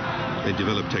 They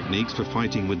developed techniques for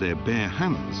fighting with their bare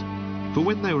hands, for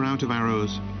when they were out of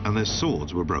arrows and their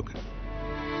swords were broken.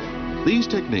 These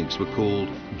techniques were called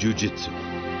jujitsu.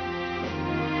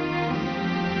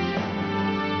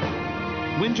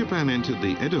 When Japan entered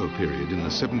the Edo period in the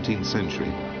 17th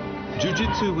century,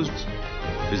 jujitsu was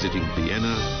visiting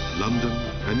Vienna, London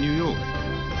and New York,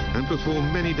 and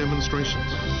performed many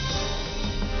demonstrations.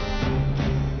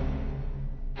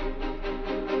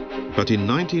 But in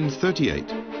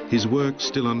 1938, his work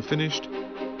still unfinished,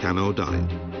 Kano died.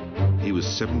 He was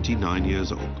 79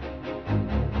 years old.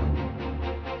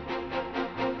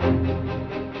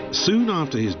 Soon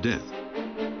after his death,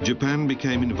 Japan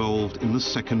became involved in the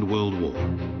Second World War.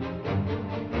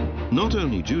 Not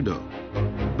only judo,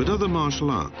 but other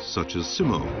martial arts such as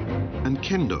sumo and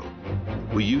kendo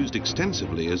were used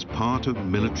extensively as part of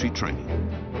military training.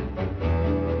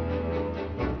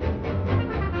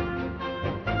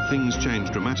 Things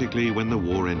changed dramatically when the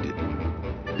war ended.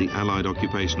 The Allied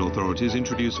occupation authorities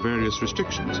introduced various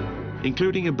restrictions,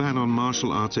 including a ban on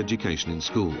martial arts education in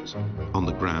schools, on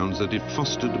the grounds that it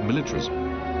fostered militarism.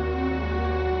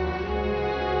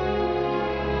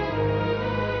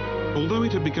 Although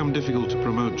it had become difficult to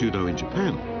promote judo in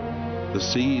Japan, the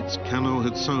seeds Kano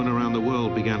had sown around the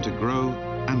world began to grow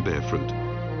and bear fruit.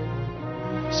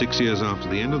 6 years after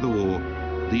the end of the war,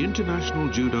 the International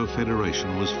Judo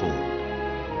Federation was formed.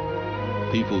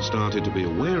 People started to be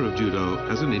aware of judo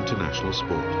as an international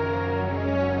sport.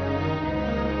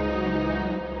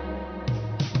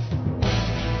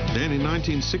 Then in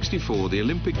 1964, the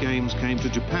Olympic Games came to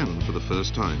Japan for the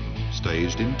first time,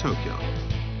 staged in Tokyo.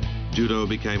 Judo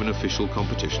became an official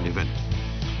competition event.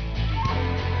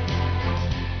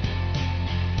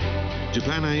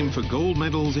 Japan aimed for gold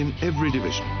medals in every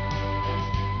division.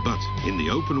 But in the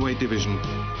openweight division,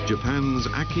 Japan's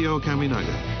Akio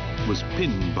Kaminaga was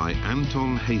pinned by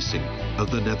Anton Heysink of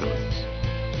the Netherlands.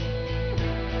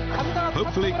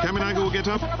 Hopefully Kaminaga will get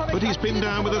up, but he's pinned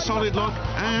down with a solid lock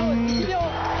and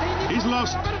he's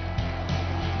lost.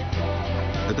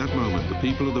 At that moment, the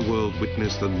people of the world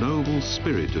witnessed the noble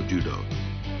spirit of judo.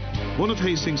 One of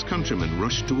Heysink's countrymen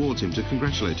rushed towards him to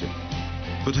congratulate him,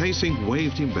 but Heysink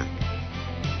waved him back.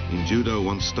 In judo,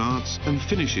 one starts and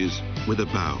finishes with a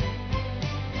bow.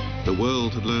 The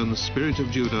world had learned the spirit of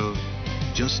judo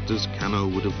just as Kano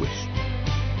would have wished.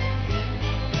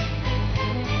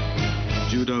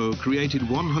 Judo, created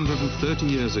 130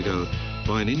 years ago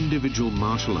by an individual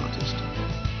martial artist.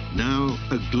 Now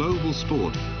a global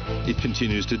sport, it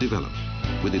continues to develop,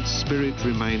 with its spirit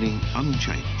remaining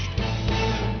unchanged.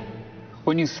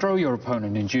 When you throw your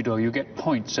opponent in judo, you get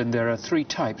points, and there are three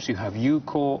types. You have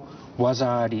yuko,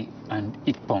 waza-ari, and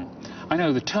ippon. I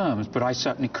know the terms, but I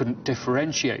certainly couldn't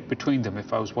differentiate between them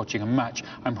if I was watching a match.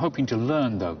 I'm hoping to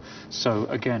learn, though. So,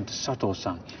 again, to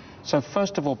Sato-san. So,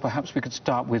 first of all, perhaps we could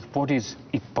start with what is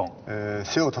ippon?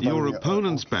 Your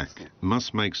opponent's back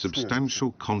must make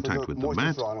substantial contact with the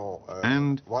mat,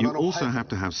 and you also have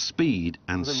to have speed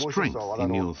and strength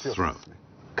in your throw.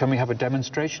 Can we have a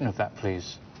demonstration of that,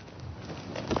 please?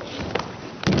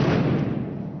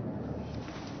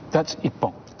 That's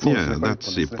ippon. Yeah,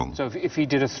 that's ippon. So if he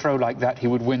did a throw like that, he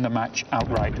would win the match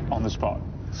outright on the spot.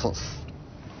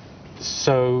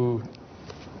 So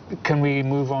can we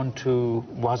move on to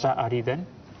waza-ari then?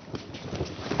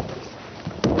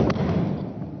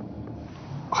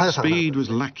 Speed was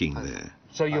lacking there.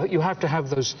 So you have to have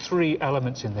those three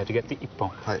elements in there to get the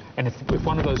ippon. And if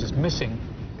one of those is missing...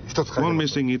 One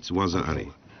missing, it's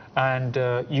waza-ari. And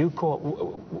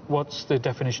yuko, what's the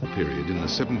definition? Period in the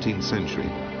 17th century,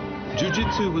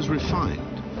 jiu-jitsu was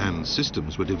refined and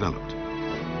systems were developed.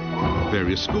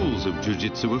 Various schools of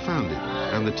jiu-jitsu were founded,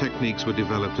 and the techniques were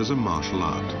developed as a martial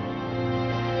art.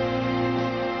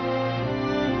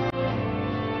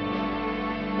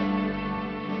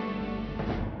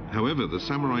 However, the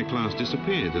samurai class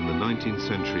disappeared in the 19th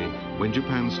century when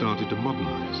Japan started to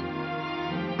modernize,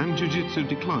 and jiu-jitsu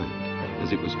declined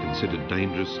as it was considered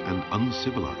dangerous and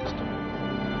uncivilized.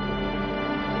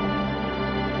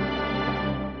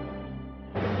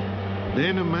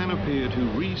 Then a man appeared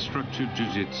who restructured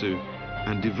jiu-jitsu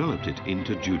and developed it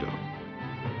into judo.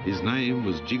 His name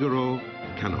was Jigoro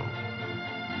Kano.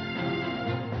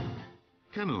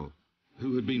 Kano,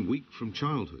 who had been weak from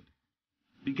childhood,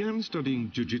 began studying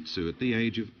jiu-jitsu at the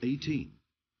age of 18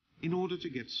 in order to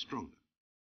get stronger.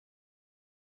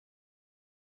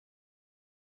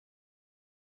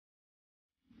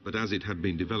 But as it had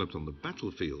been developed on the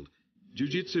battlefield,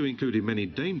 jiu-jitsu included many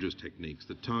dangerous techniques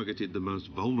that targeted the most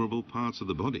vulnerable parts of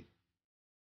the body.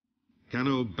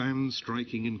 Kano banned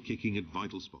striking and kicking at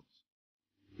vital spots.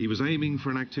 He was aiming for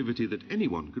an activity that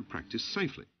anyone could practice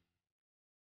safely.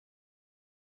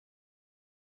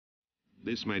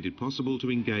 This made it possible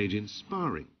to engage in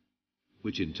sparring,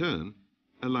 which in turn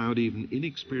allowed even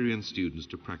inexperienced students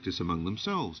to practice among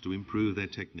themselves to improve their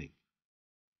technique.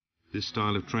 This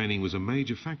style of training was a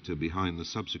major factor behind the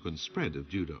subsequent spread of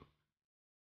judo.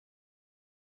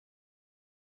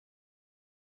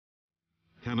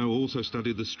 Kano also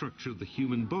studied the structure of the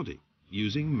human body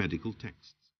using medical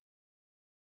texts.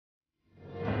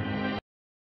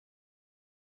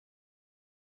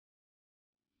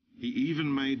 He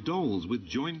even made dolls with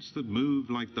joints that moved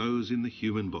like those in the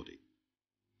human body,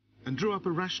 and drew up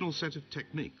a rational set of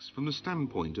techniques from the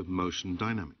standpoint of motion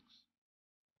dynamics.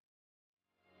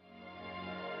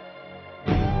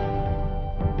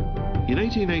 In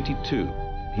 1882,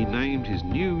 he named his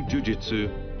new jiu-jitsu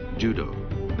Judo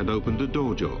and opened a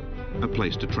dojo, a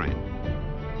place to train.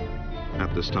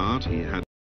 At the start, he had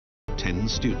 10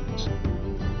 students.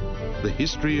 The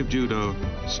history of judo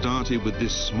started with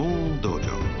this small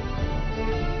dojo.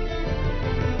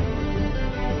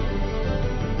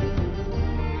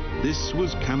 This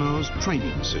was Kano's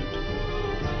training suit.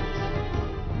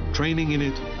 Training in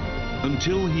it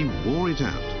until he wore it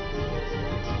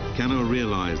out. Kano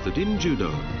realized that in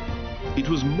judo, it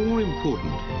was more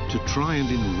important to try and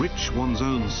enrich one's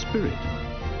own spirit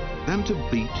than to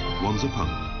beat one's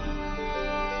opponent.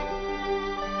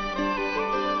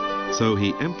 So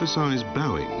he emphasized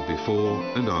bowing before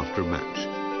and after a match,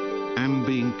 and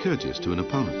being courteous to an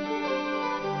opponent.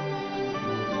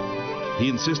 He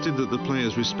insisted that the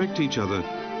players respect each other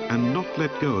and not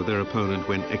let go of their opponent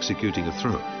when executing a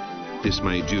throw. This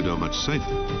made judo much safer.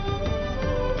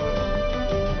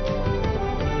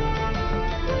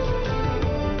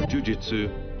 Jiu-jitsu,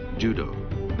 judo,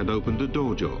 and opened a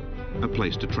dojo, a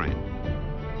place to train.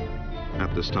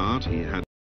 At the start, he had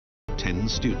 10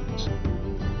 students.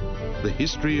 The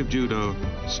history of judo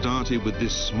started with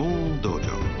this small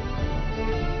dojo.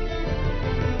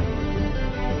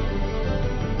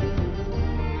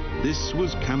 This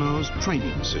was Kano's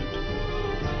training suit.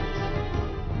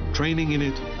 Training in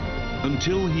it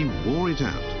until he wore it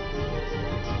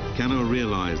out. Kano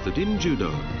realized that in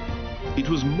judo, it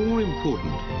was more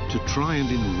important to try and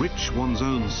enrich one's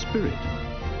own spirit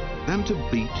than to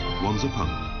beat one's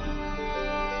opponent.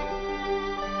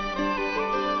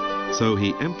 So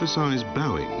he emphasized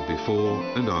bowing before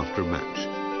and after a match,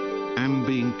 and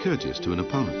being courteous to an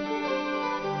opponent.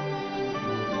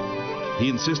 He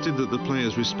insisted that the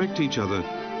players respect each other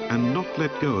and not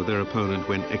let go of their opponent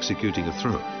when executing a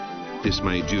throw. This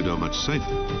made judo much safer.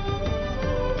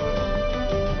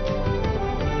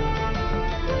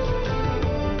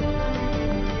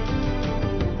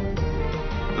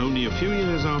 Only a few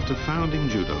years after founding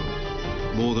judo,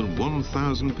 more than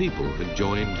 1,000 people had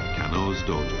joined Kano's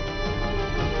dojo.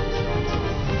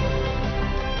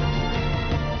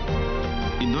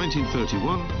 In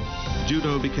 1931,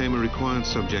 judo became a required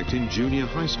subject in junior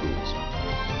high schools,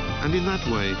 and in that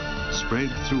way spread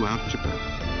throughout Japan.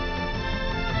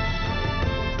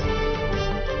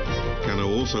 Kano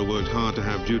also worked hard to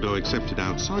have judo accepted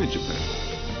outside Japan.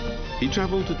 He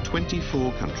traveled to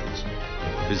 24 countries,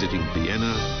 visiting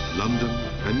Vienna, London,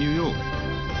 and New York,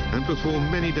 and performed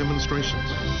many demonstrations.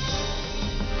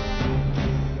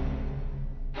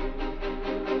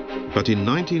 But in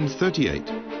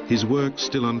 1938, his work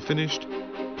still unfinished,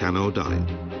 Kano died.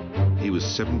 He was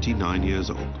 79 years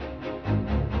old.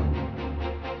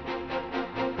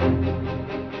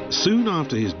 Soon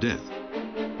after his death,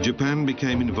 Japan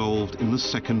became involved in the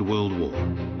Second World War.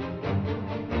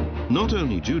 Not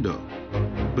only judo,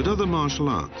 but other martial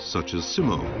arts such as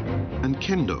sumo and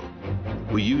kendo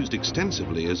were used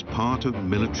extensively as part of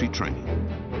military training.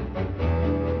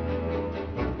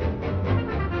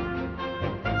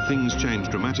 things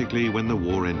changed dramatically when the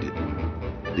war ended.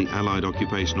 The Allied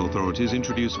occupation authorities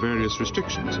introduced various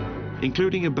restrictions,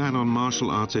 including a ban on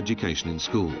martial arts education in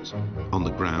schools, on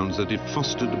the grounds that it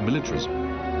fostered militarism.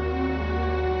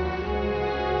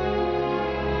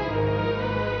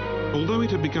 Although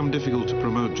it had become difficult to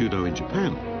promote judo in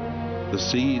Japan, the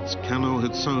seeds Kano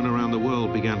had sown around the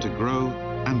world began to grow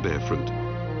and bear fruit.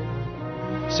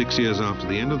 6 years after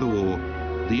the end of the war,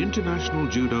 the International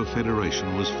Judo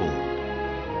Federation was formed.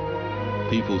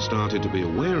 People started to be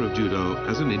aware of judo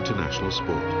as an international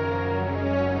sport.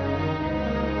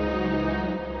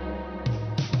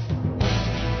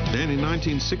 Then in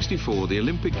 1964, the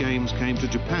Olympic Games came to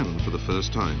Japan for the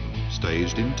first time,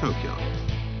 staged in Tokyo.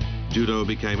 Judo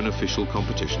became an official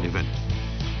competition event.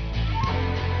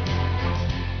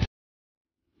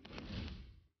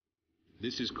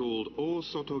 This is called O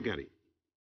Sotogari.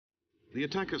 The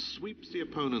attacker sweeps the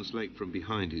opponent's leg from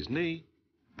behind his knee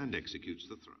and executes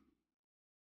the throw.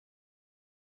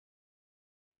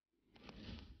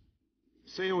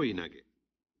 Seoi nage.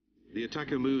 The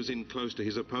attacker moves in close to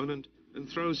his opponent and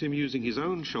throws him using his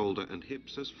own shoulder and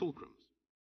hips as fulcrums.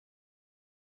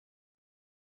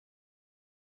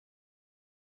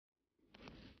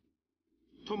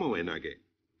 Tomoe nage.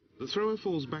 The thrower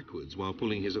falls backwards while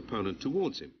pulling his opponent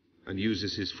towards him and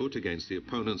uses his foot against the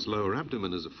opponent's lower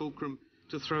abdomen as a fulcrum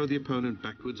to throw the opponent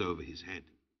backwards over his head.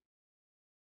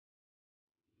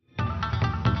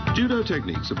 Judo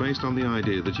techniques are based on the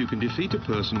idea that you can defeat a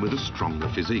person with a stronger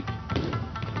physique.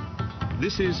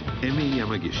 This is Emi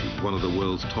Yamagishi, one of the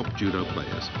world's top judo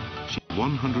players. She's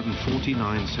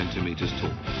 149 centimeters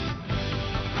tall.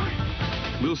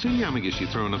 We'll see Yamagishi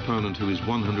throw an opponent who is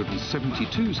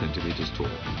 172 centimeters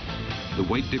tall. The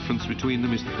weight difference between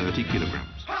them is 30 kilograms.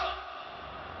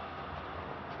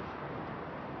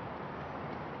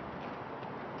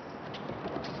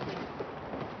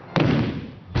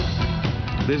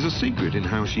 There's a secret in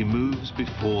how she moves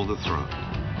before the throw.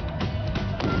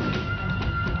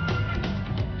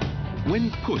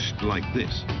 When pushed like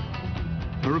this,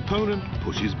 her opponent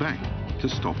pushes back to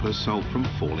stop herself from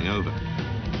falling over.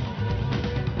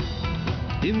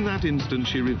 In that instant,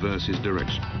 she reverses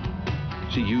direction.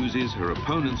 She uses her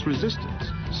opponent's resistance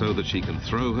so that she can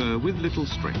throw her with little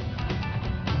strength.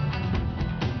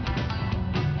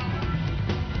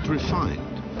 Refined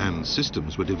and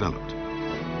systems were developed.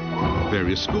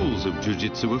 Various schools of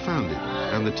jiu-jitsu were founded,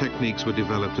 and the techniques were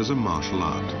developed as a martial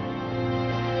art.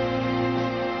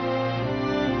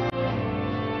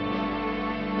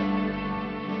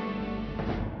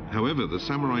 However, the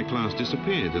samurai class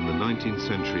disappeared in the 19th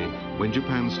century when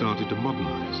Japan started to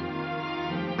modernize,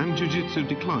 and jiu-jitsu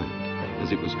declined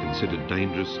as it was considered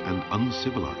dangerous and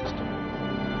uncivilized.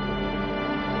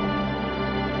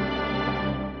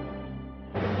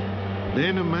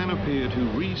 Then a man appeared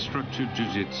who restructured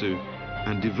jiu-jitsu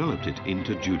and developed it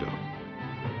into judo.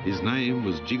 His name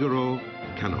was Jigoro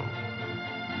Kano.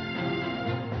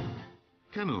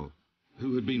 Kano,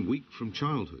 who had been weak from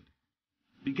childhood,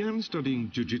 began studying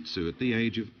jiu-jitsu at the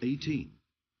age of 18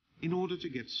 in order to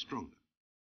get stronger.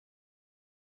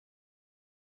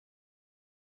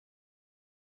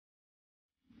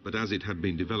 But as it had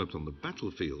been developed on the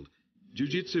battlefield,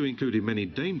 jiu-jitsu included many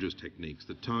dangerous techniques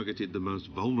that targeted the most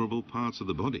vulnerable parts of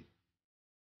the body.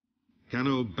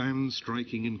 Kano banned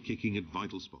striking and kicking at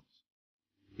vital spots.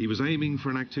 He was aiming for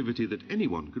an activity that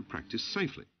anyone could practice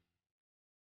safely.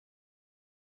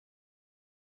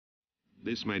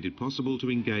 This made it possible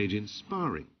to engage in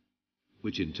sparring,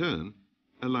 which in turn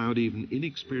allowed even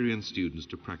inexperienced students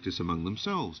to practice among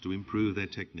themselves to improve their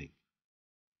technique.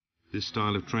 This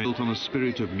style of training built on a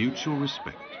spirit of mutual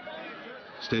respect.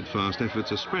 Steadfast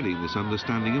efforts are spreading this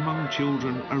understanding among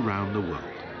children around the world.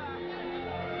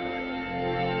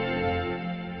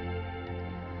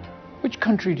 Which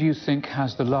country do you think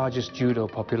has the largest judo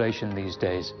population these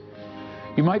days?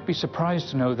 You might be surprised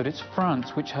to know that it's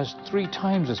France, which has 3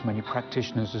 times as many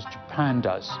practitioners as Japan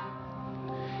does.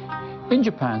 In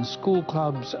Japan, school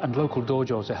clubs and local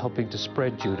dojos are helping to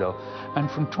spread judo, and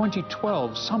from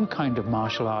 2012, some kind of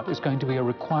martial art is going to be a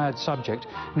required subject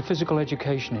in physical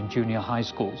education in junior high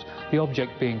schools, the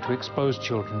object being to expose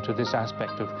children to this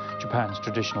aspect of Japan's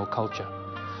traditional culture.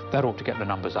 That ought to get the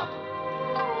numbers up.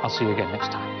 I'll see you again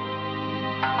next time.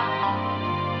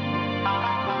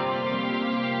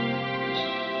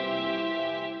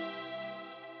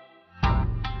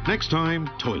 Next time,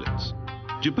 toilets.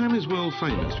 Japan is world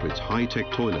famous for its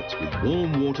high-tech toilets with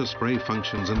warm water spray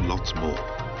functions and lots more.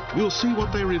 We'll see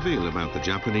what they reveal about the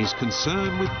Japanese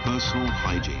concern with personal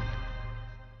hygiene.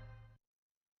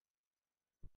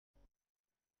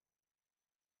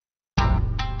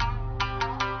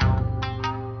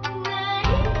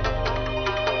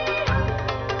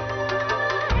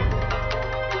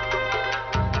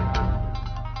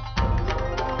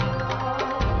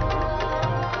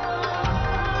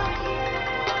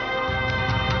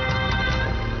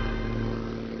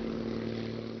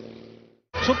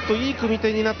 といい組み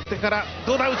手になってから、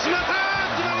どうだ、内股、決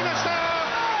まりました。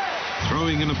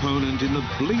 Throwing an opponent in the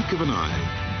blink of an eye,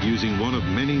 using one of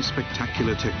many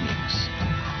spectacular techniques.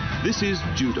 This is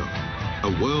Judo, a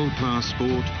world-class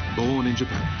sport born in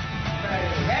Japan.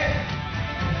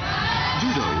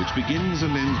 Judo, which begins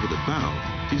and ends with a bow,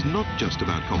 is not just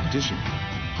about competition.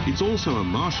 It's also a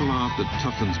martial art that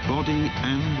toughens body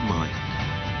and mind.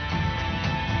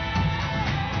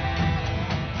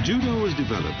 Judo was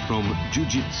developed from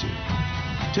jiu-jitsu,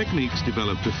 techniques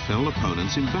developed to fell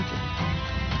opponents in battle.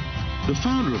 The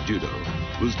founder of Judo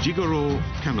was Jigoro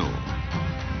Kano.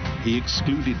 He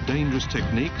excluded dangerous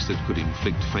techniques that could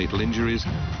inflict fatal injuries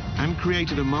and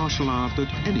created a martial art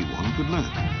that anyone could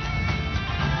learn.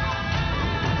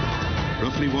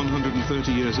 Roughly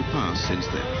 130 years have passed since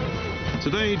then.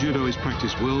 Today, Judo is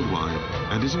practiced worldwide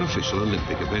and is an official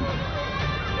Olympic event.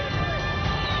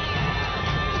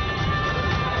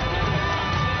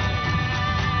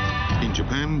 In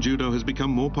Japan, Judo has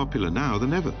become more popular now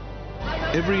than ever.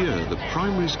 Every year, the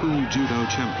primary school Judo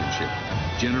championship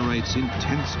generates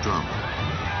intense drama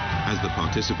as the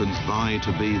participants vie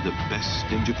to be the best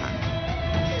in Japan.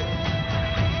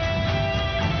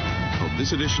 On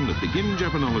this edition of Begin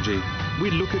Japanology,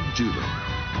 we look at Judo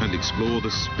and explore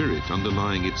the spirit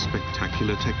underlying its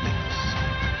spectacular techniques.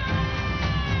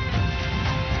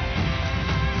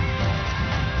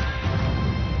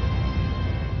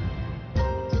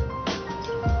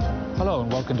 Hello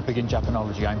and welcome to Begin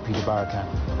Japanology. I'm Peter Barakan.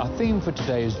 Our theme for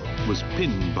today was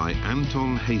pinned by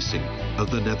Anton Heysink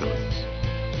of the Netherlands.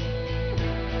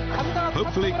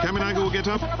 Hopefully Kaminaga will get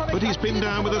up, but he's pinned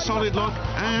down with a solid lock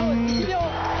and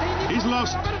he's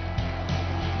lost.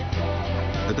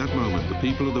 At that moment, the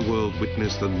people of the world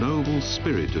witnessed the noble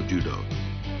spirit of Judo.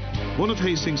 One of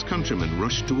Heysink's countrymen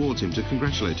rushed towards him to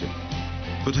congratulate him,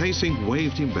 but Heysink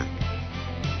waved him back.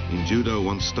 In Judo,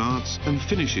 one starts and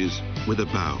finishes with a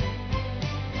bow.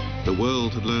 The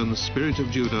world had learned the spirit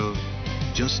of Judo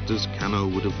just as Kano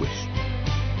would have wished.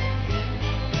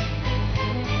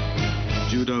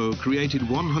 Judo, created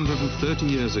 130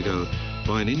 years ago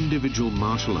by an individual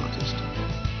martial artist.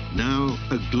 Now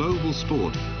a global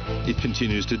sport, it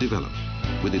continues to develop,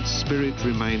 with its spirit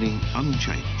remaining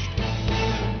unchanged.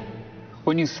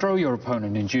 when you throw your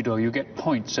opponent in Judo, you get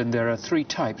points, and there are three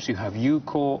types. You have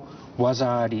Yuko,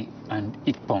 Waza-ari, and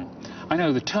Ippon. I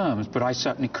know the terms, but I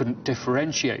certainly couldn't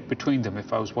differentiate between them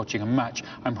if I was watching a match.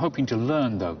 I'm hoping to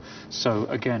learn, though. So,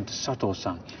 again, to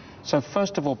Sato-san. So,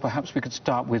 first of all, perhaps we could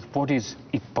start with what is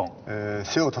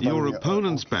Ippon? Your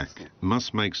opponent's back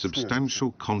must make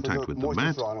substantial contact with the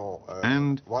mat,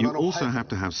 and you also have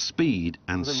to have speed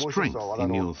and strength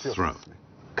in your throw.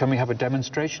 Can we have a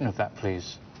demonstration of that,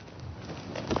 please?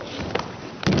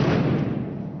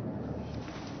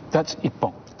 That's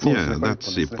Ippon. Yeah,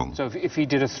 that's Ippon. So if he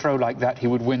did a throw like that, he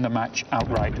would win the match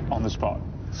outright on the spot.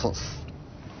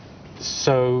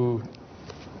 So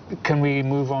can we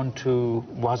move on to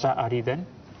Waza-ari then?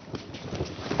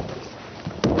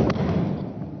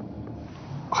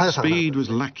 Speed was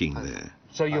lacking there.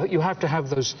 So you have to have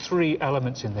those three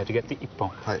elements in there to get the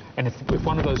Ippon. And if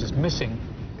one of those is missing...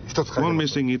 One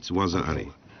missing, it's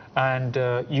Waza-ari. And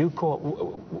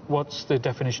Yuko, what's the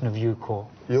definition of Yuko?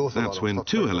 That's when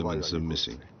two elements are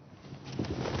missing.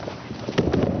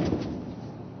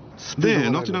 There,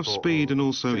 not enough speed and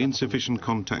also insufficient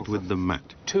contact with the mat.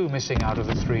 Two missing out of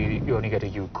the three, you only get a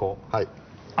Yuko.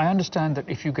 I understand that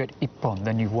if you get Ippon,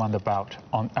 then you've won the bout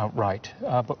outright.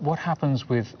 But what happens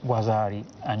with Waza-ari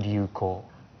and Yuko?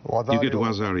 You get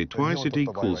Waza-ari twice, it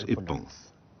equals Ippon.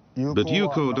 But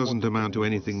Yuko doesn't amount to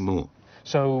anything more.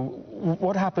 So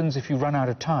what happens if you run out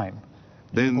of time?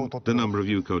 Then the number of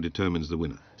Yuko determines the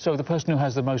winner. So the person who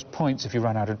has the most points if you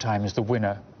run out of time is the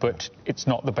winner, but it's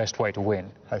not the best way to win.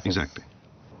 Exactly.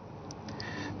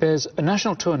 There's a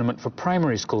national tournament for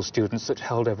primary school students that's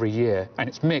held every year, and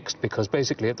it's mixed because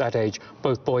basically at that age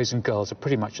both boys and girls are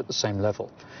pretty much at the same level.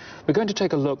 We're going to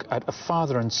take a look at a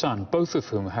father and son, both of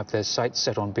whom have their sights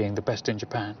set on being the best in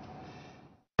Japan.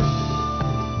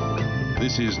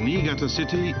 This is Niigata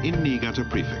City in Niigata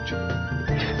Prefecture.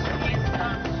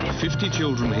 50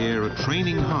 children here are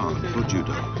training hard for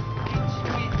Judo.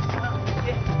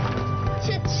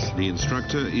 The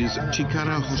instructor is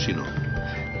Chikara Hoshino.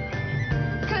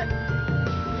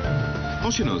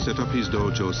 Hoshino set up his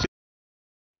dojo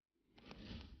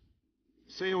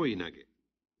Seoi Nage.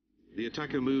 The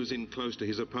attacker moves in close to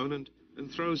his opponent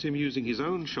and throws him using his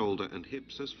own shoulder and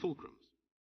hips as fulcrums.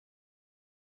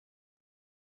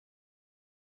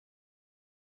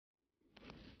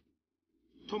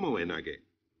 Tomoe Nage.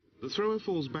 The thrower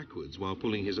falls backwards while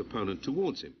pulling his opponent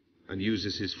towards him and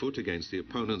uses his foot against the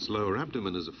opponent's lower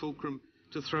abdomen as a fulcrum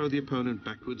to throw the opponent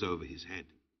backwards over his head.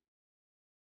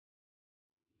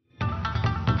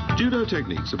 Judo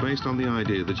techniques are based on the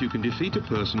idea that you can defeat a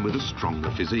person with a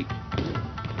stronger physique.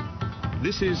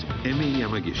 This is Emi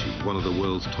Yamagishi, one of the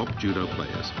world's top judo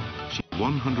players. She's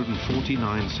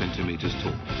 149 centimeters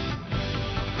tall.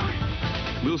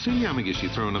 We'll see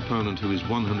Yamagishi throw an opponent who is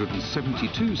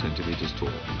 172 centimeters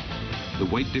tall. The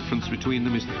weight difference between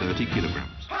them is 30 kilograms.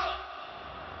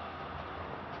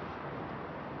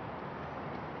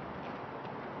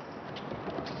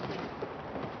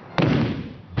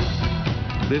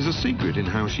 There's a secret in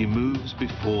how she moves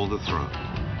before the throw.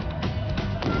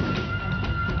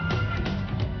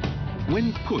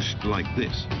 When pushed like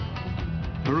this,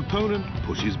 her opponent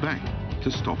pushes back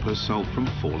to stop herself from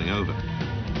falling over.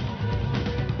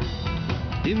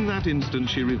 In that instant,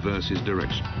 she reverses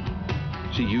direction.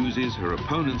 She uses her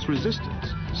opponent's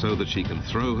resistance so that she can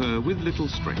throw her with little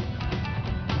strength.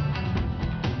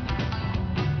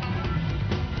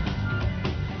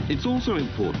 It's also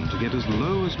important to get as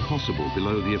low as possible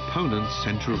below the opponent's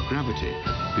center of gravity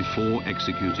before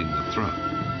executing the throw.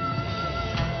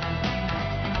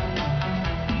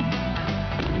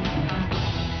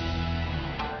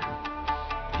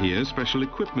 Here, special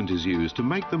equipment is used to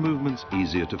make the movements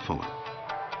easier to follow.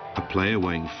 A player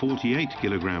weighing 48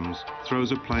 kilograms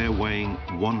throws a player weighing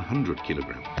 100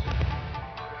 kilograms.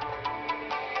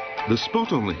 The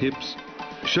spot on the hips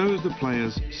shows the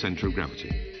player's center of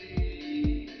gravity.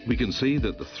 We can see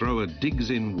that the thrower digs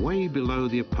in way below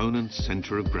the opponent's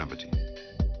center of gravity.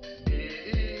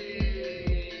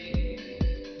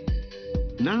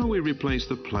 Now we replace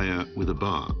the player with a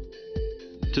bar.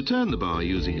 To turn the bar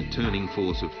using a turning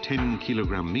force of 10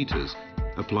 kilogram meters,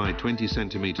 applied 20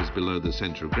 centimeters below the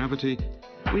center of gravity,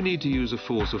 we need to use a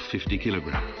force of 50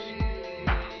 kilograms.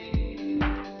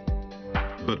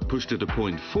 But pushed at a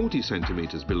point 40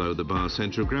 centimeters below the bar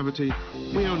center of gravity,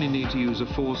 we only need to use a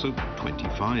force of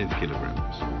 25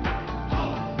 kilograms.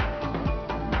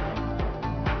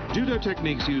 Judo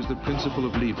techniques use the principle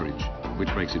of leverage, which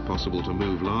makes it possible to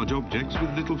move large objects with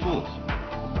little force.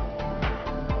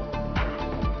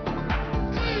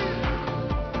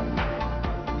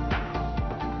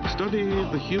 Study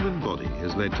of the human body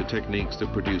has led to techniques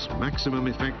that produce maximum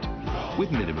effect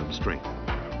with minimum strength.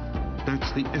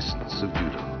 That's the essence of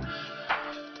judo.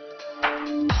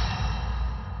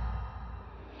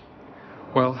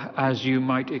 Well, as you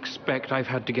might expect, I've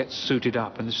had to get suited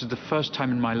up, and this is the first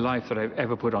time in my life that I've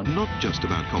ever put on. Not just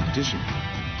about competition.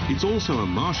 It's also a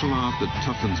martial art that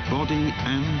toughens body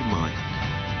and mind.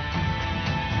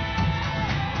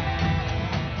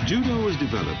 Judo was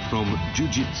developed from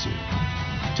jiu-jitsu,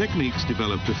 techniques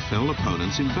developed to fell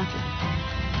opponents in battle.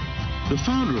 The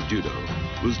founder of judo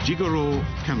was Jigoro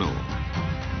Kano.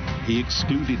 He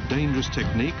excluded dangerous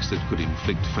techniques that could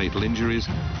inflict fatal injuries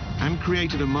and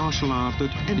created a martial art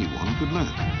that anyone could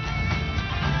learn.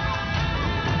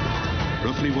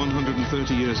 Roughly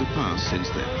 130 years have passed since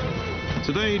then.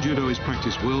 Today, judo is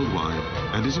practiced worldwide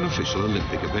and is an official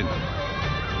Olympic event.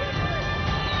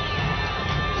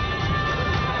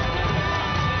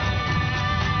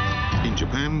 In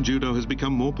Japan, judo has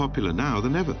become more popular now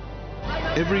than ever.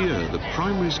 Every year, the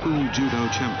primary school judo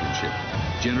championship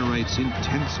generates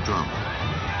intense drama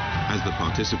as the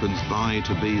participants vie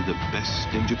to be the best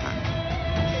in Japan.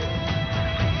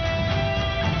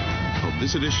 On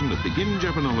this edition of Begin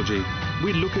Japanology,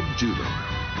 we look at judo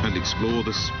and explore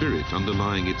the spirit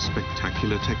underlying its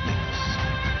spectacular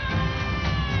techniques.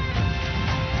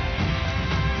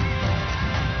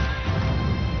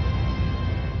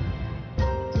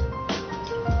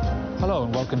 Hello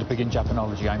and welcome to Begin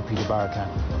Japanology. I'm Peter Barakan.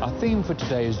 Our theme for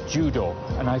today is Judo,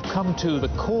 and I've come to the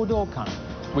Kodokan,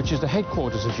 which is the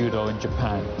headquarters of Judo in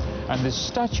Japan. And this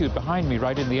statue behind me,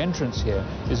 right in the entrance here,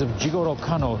 is of Jigoro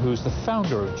Kano, who's the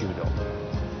founder of Judo.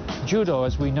 Judo,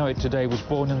 as we know it today, was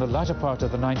born in the latter part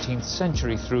of the 19th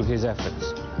century through his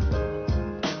efforts.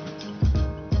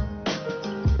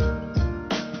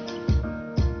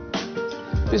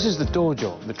 This is the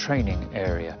dojo, the training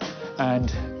area,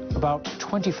 and about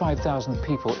 25,000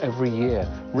 people every year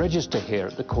register here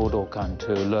at the Kodokan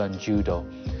to learn Judo.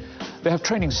 They have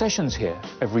training sessions here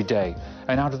every day,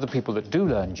 and out of the people that do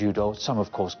learn Judo, some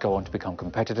of course go on to become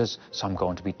competitors, some go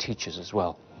on to be teachers as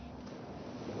well.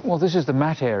 Well, this is the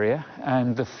mat area,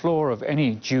 and the floor of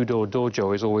any Judo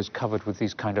dojo is always covered with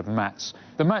these kind of mats.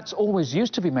 The mats always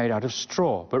used to be made out of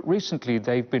straw, but recently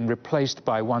they've been replaced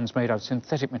by ones made out of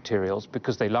synthetic materials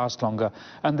because they last longer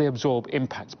and they absorb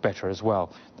impacts better as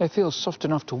well. They feel soft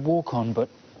enough to walk on, but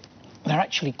they're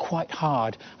actually quite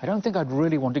hard. I don't think I'd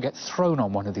really want to get thrown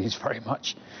on one of these very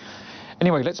much.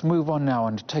 Anyway, let's move on now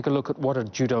and take a look at what a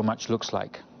judo match looks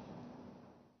like.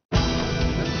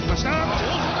 ました。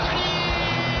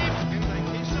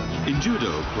 In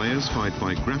judo, players fight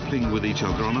by grappling with each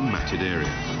other on a matted area.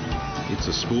 It's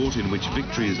a sport in which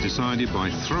victory is decided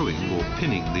by throwing or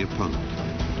pinning the opponent.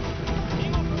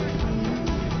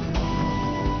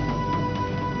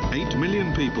 8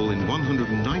 million people in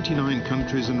 199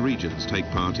 countries and regions take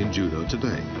part in judo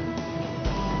today.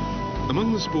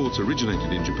 Among the sports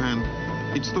originated in Japan,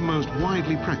 it's the most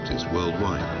widely practiced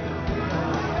worldwide.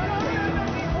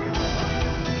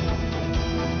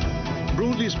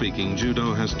 Broadly speaking,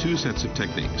 judo has two sets of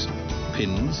techniques.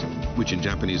 Pins, which in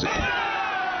Japanese are...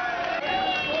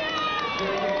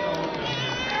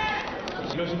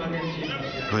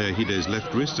 Hayahide's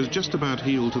left wrist has just about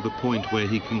healed to the point where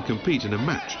he can compete in a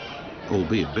match,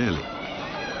 albeit barely.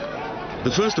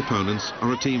 The first opponents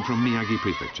are a team from Miyagi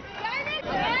Prefecture.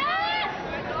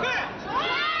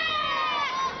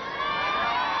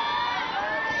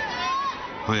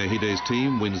 Hayahide's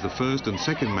team wins the first and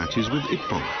second matches with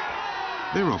Ippei.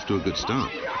 They're off to a good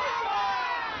start.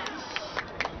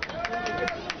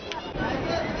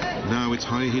 Now it's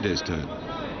Hayahide's turn.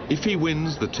 If he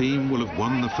wins, the team will have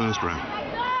won the first round.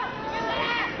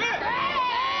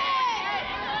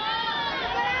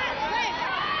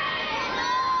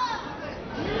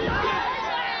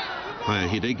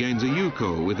 Hayahide gains a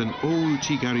yuko with an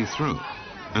o-uchigari throw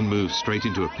and moves straight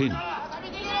into a pin.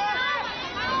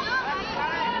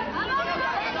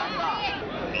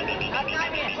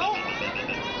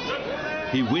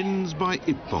 He wins by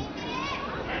Ippon.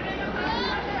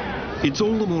 It's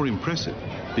all the more impressive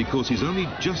because he's only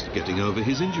just getting over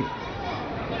his injury.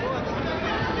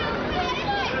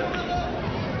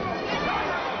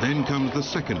 Then comes the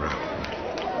second round.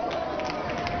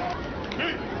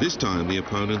 This time the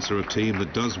opponents are a team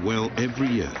that does well every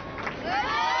year.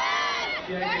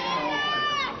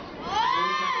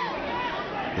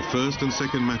 The first and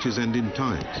second matches end in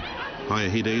ties.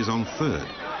 Hayahide is on third.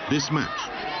 This match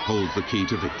holds the key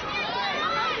to victory.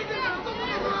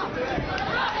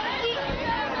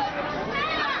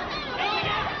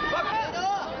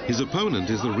 His opponent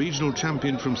is the regional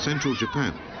champion from central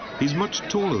Japan. He's much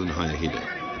taller than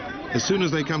Hayahide. As soon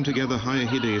as they come together,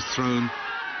 Hayahide is thrown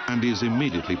and is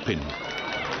immediately pinned.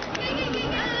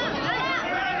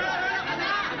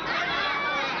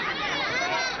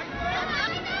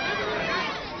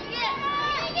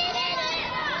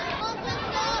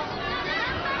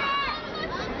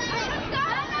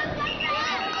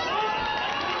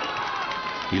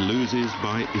 He loses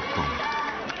by Ippon.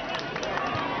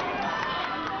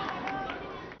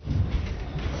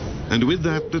 And with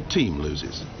that, the team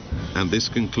loses. And this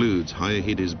concludes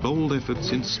Hayahide's bold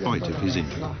efforts in spite of his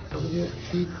injury.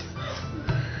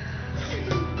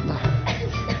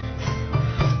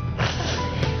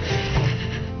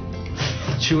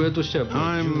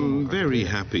 I'm very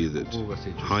happy that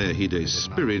Hayahide's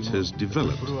spirit has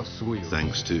developed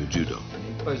thanks to judo.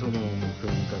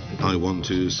 I want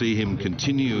to see him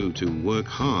continue to work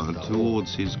hard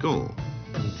towards his goal.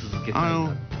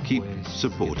 I'll keep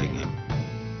supporting him.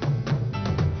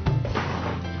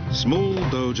 Small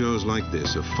dojos like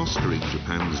this are fostering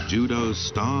Japan's judo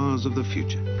stars of the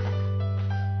future.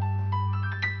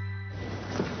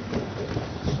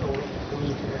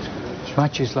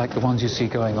 Matches like the ones you see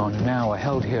going on now are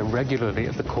held here regularly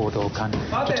at the Kodokan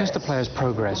to test the players'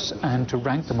 progress and to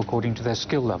rank them according to their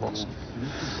skill levels.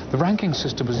 The ranking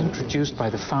system was introduced by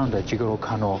the founder, Jigoro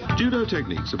Kano. Judo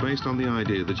techniques are based on the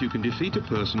idea that you can defeat a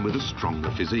person with a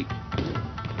stronger physique.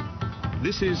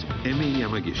 This is Emi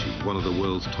Yamagishi, one of the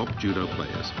world's top judo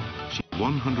players. She's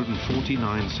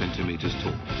 149 centimeters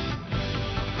tall.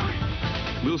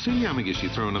 We'll see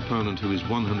Yamagishi throw an opponent who is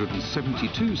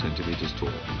 172 centimeters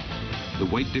tall. The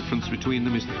weight difference between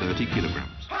them is 30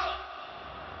 kilograms.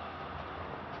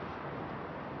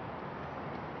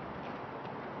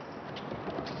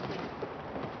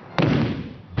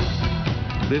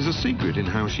 There's a secret in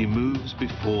how she moves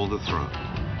before the throw.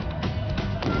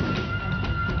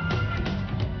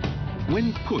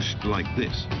 When pushed like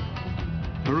this,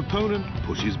 her opponent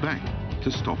pushes back to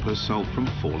stop herself from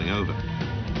falling over.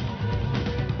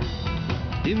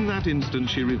 In that instant,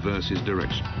 she reverses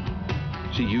direction.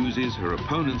 She uses her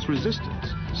opponent's resistance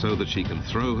so that she can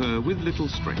throw her with little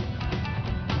strength.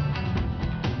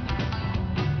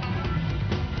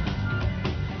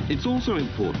 It's also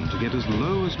important to get as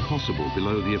low as possible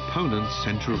below the opponent's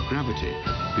center of gravity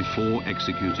before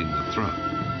executing the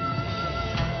throw.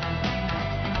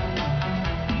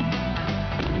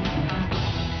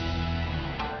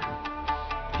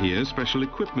 Here, special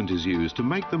equipment is used to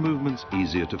make the movements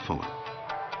easier to follow.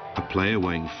 A player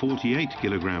weighing 48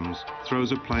 kilograms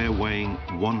throws a player weighing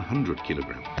 100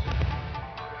 kilograms.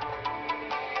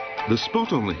 The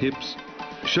spot on the hips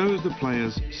shows the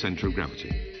player's centre of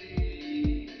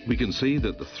gravity. We can see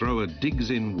that the thrower digs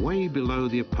in way below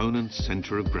the opponent's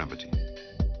centre of gravity.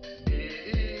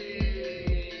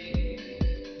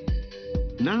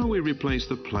 Now we replace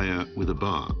the player with a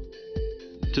bar.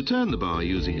 To turn the bar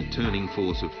using a turning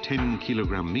force of 10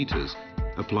 kilogram meters,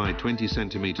 applied 20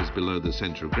 centimeters below the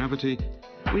centre of gravity,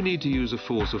 we need to use a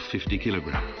force of 50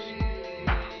 kilograms.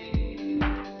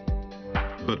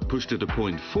 But pushed at a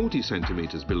point 40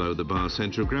 centimeters below the bar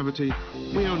centre of gravity,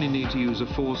 we only need to use a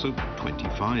force of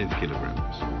 25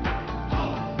 kilograms.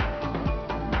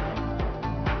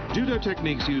 Judo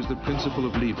techniques use the principle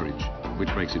of leverage, which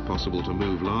makes it possible to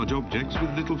move large objects with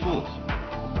little force.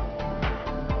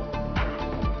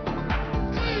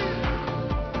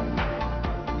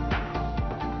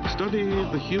 Study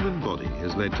of the human body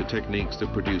has led to techniques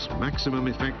that produce maximum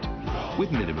effect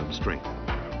with minimum strength.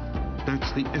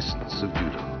 That's the essence of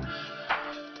judo.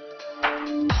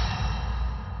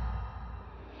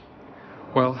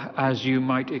 Well, as you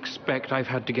might expect, I've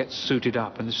had to get suited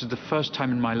up, and this is the first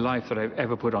time in my life that I've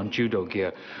ever put on judo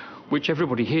gear, which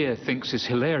everybody here thinks is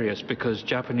hilarious because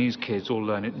Japanese kids all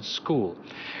learn it in school.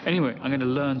 Anyway, I'm going to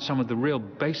learn some of the real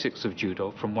basics of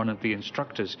judo from one of the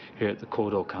instructors here at the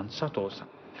Kodokan, Sato-san.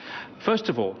 First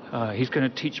of all, he's going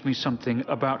to teach me something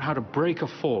about how to break a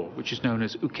fall, which is known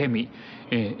as ukemi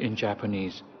in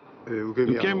Japanese.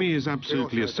 Ukemi is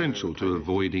absolutely essential to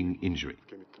avoiding injury.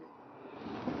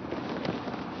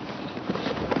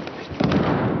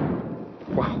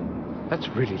 Wow, that's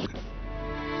really...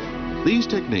 These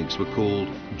techniques were called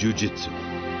jujitsu.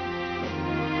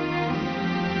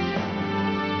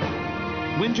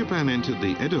 When Japan entered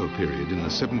the Edo period in the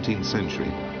 17th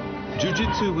century,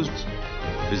 jujitsu was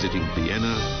visiting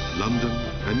Vienna, London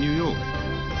and New York,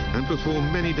 and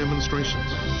performed many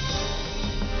demonstrations.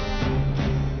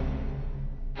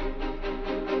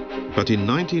 But in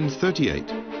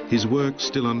 1938, his work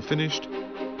still unfinished,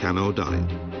 Kano died.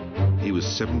 He was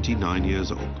 79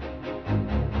 years old.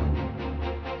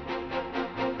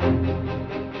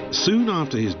 Soon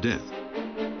after his death,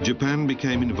 Japan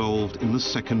became involved in the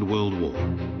Second World War.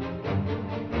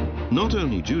 Not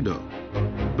only judo,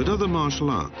 but other martial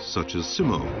arts such as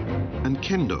sumo and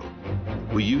kendo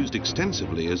were used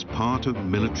extensively as part of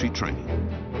military training.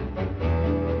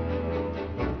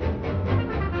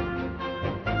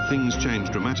 Things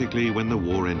changed dramatically when the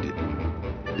war ended.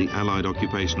 The Allied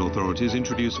occupation authorities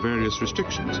introduced various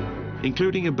restrictions,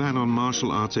 including a ban on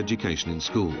martial arts education in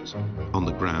schools, on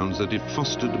the grounds that it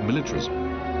fostered militarism.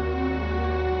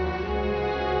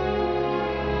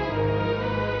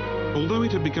 Although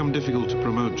it had become difficult to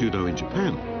promote judo in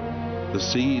Japan, the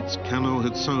seeds Kano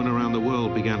had sown around the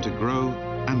world began to grow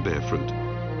and bear fruit.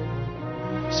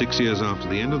 6 years after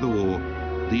the end of the war,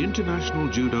 the International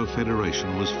Judo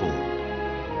Federation was formed.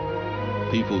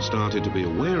 People started to be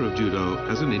aware of judo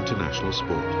as an international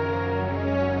sport.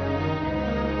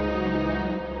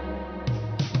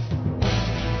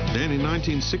 Then in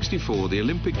 1964, the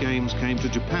Olympic Games came to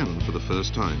Japan for the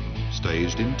first time,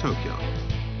 staged in Tokyo.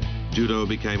 Judo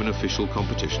became an official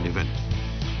competition event.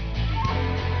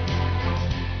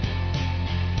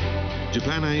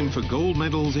 Japan aimed for gold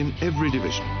medals in every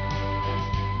division.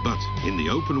 But in the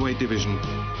openweight division,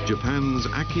 Japan's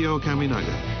Akio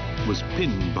Kaminaga was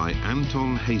pinned by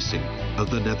Anton Heysink of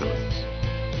the Netherlands.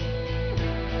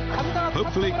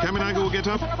 Hopefully Kaminaga will get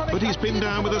up, but he's pinned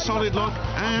down with a solid lock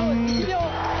and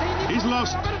he's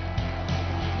lost.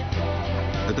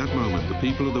 At that moment, the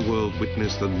people of the world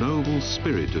witnessed the noble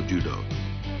spirit of judo.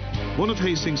 One of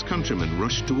Heysink's countrymen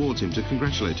rushed towards him to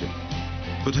congratulate him,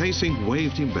 but Heysink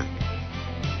waved him back.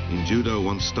 In judo,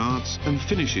 one starts and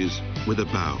finishes with a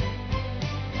bow.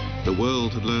 The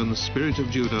world had learned the spirit of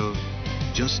judo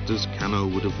just as Kano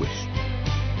would have wished.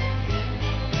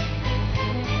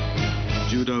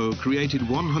 Judo, created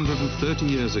 130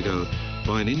 years ago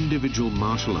by an individual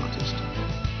martial artist.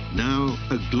 Now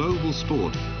a global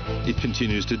sport, it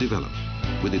continues to develop,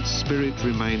 with its spirit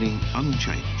remaining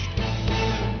unchanged.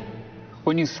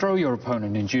 When you throw your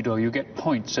opponent in judo, you get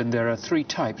points, and there are three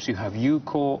types. You have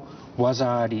yuko,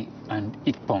 wazaari and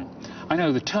ippon. I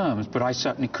know the terms, but I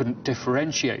certainly couldn't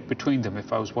differentiate between them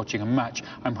if I was watching a match.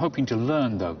 I'm hoping to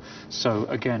learn, though. So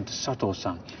again, to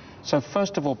Sato-san. So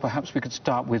first of all, perhaps we could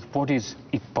start with what is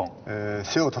ippon?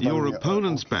 Your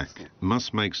opponent's back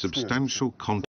must make substantial contact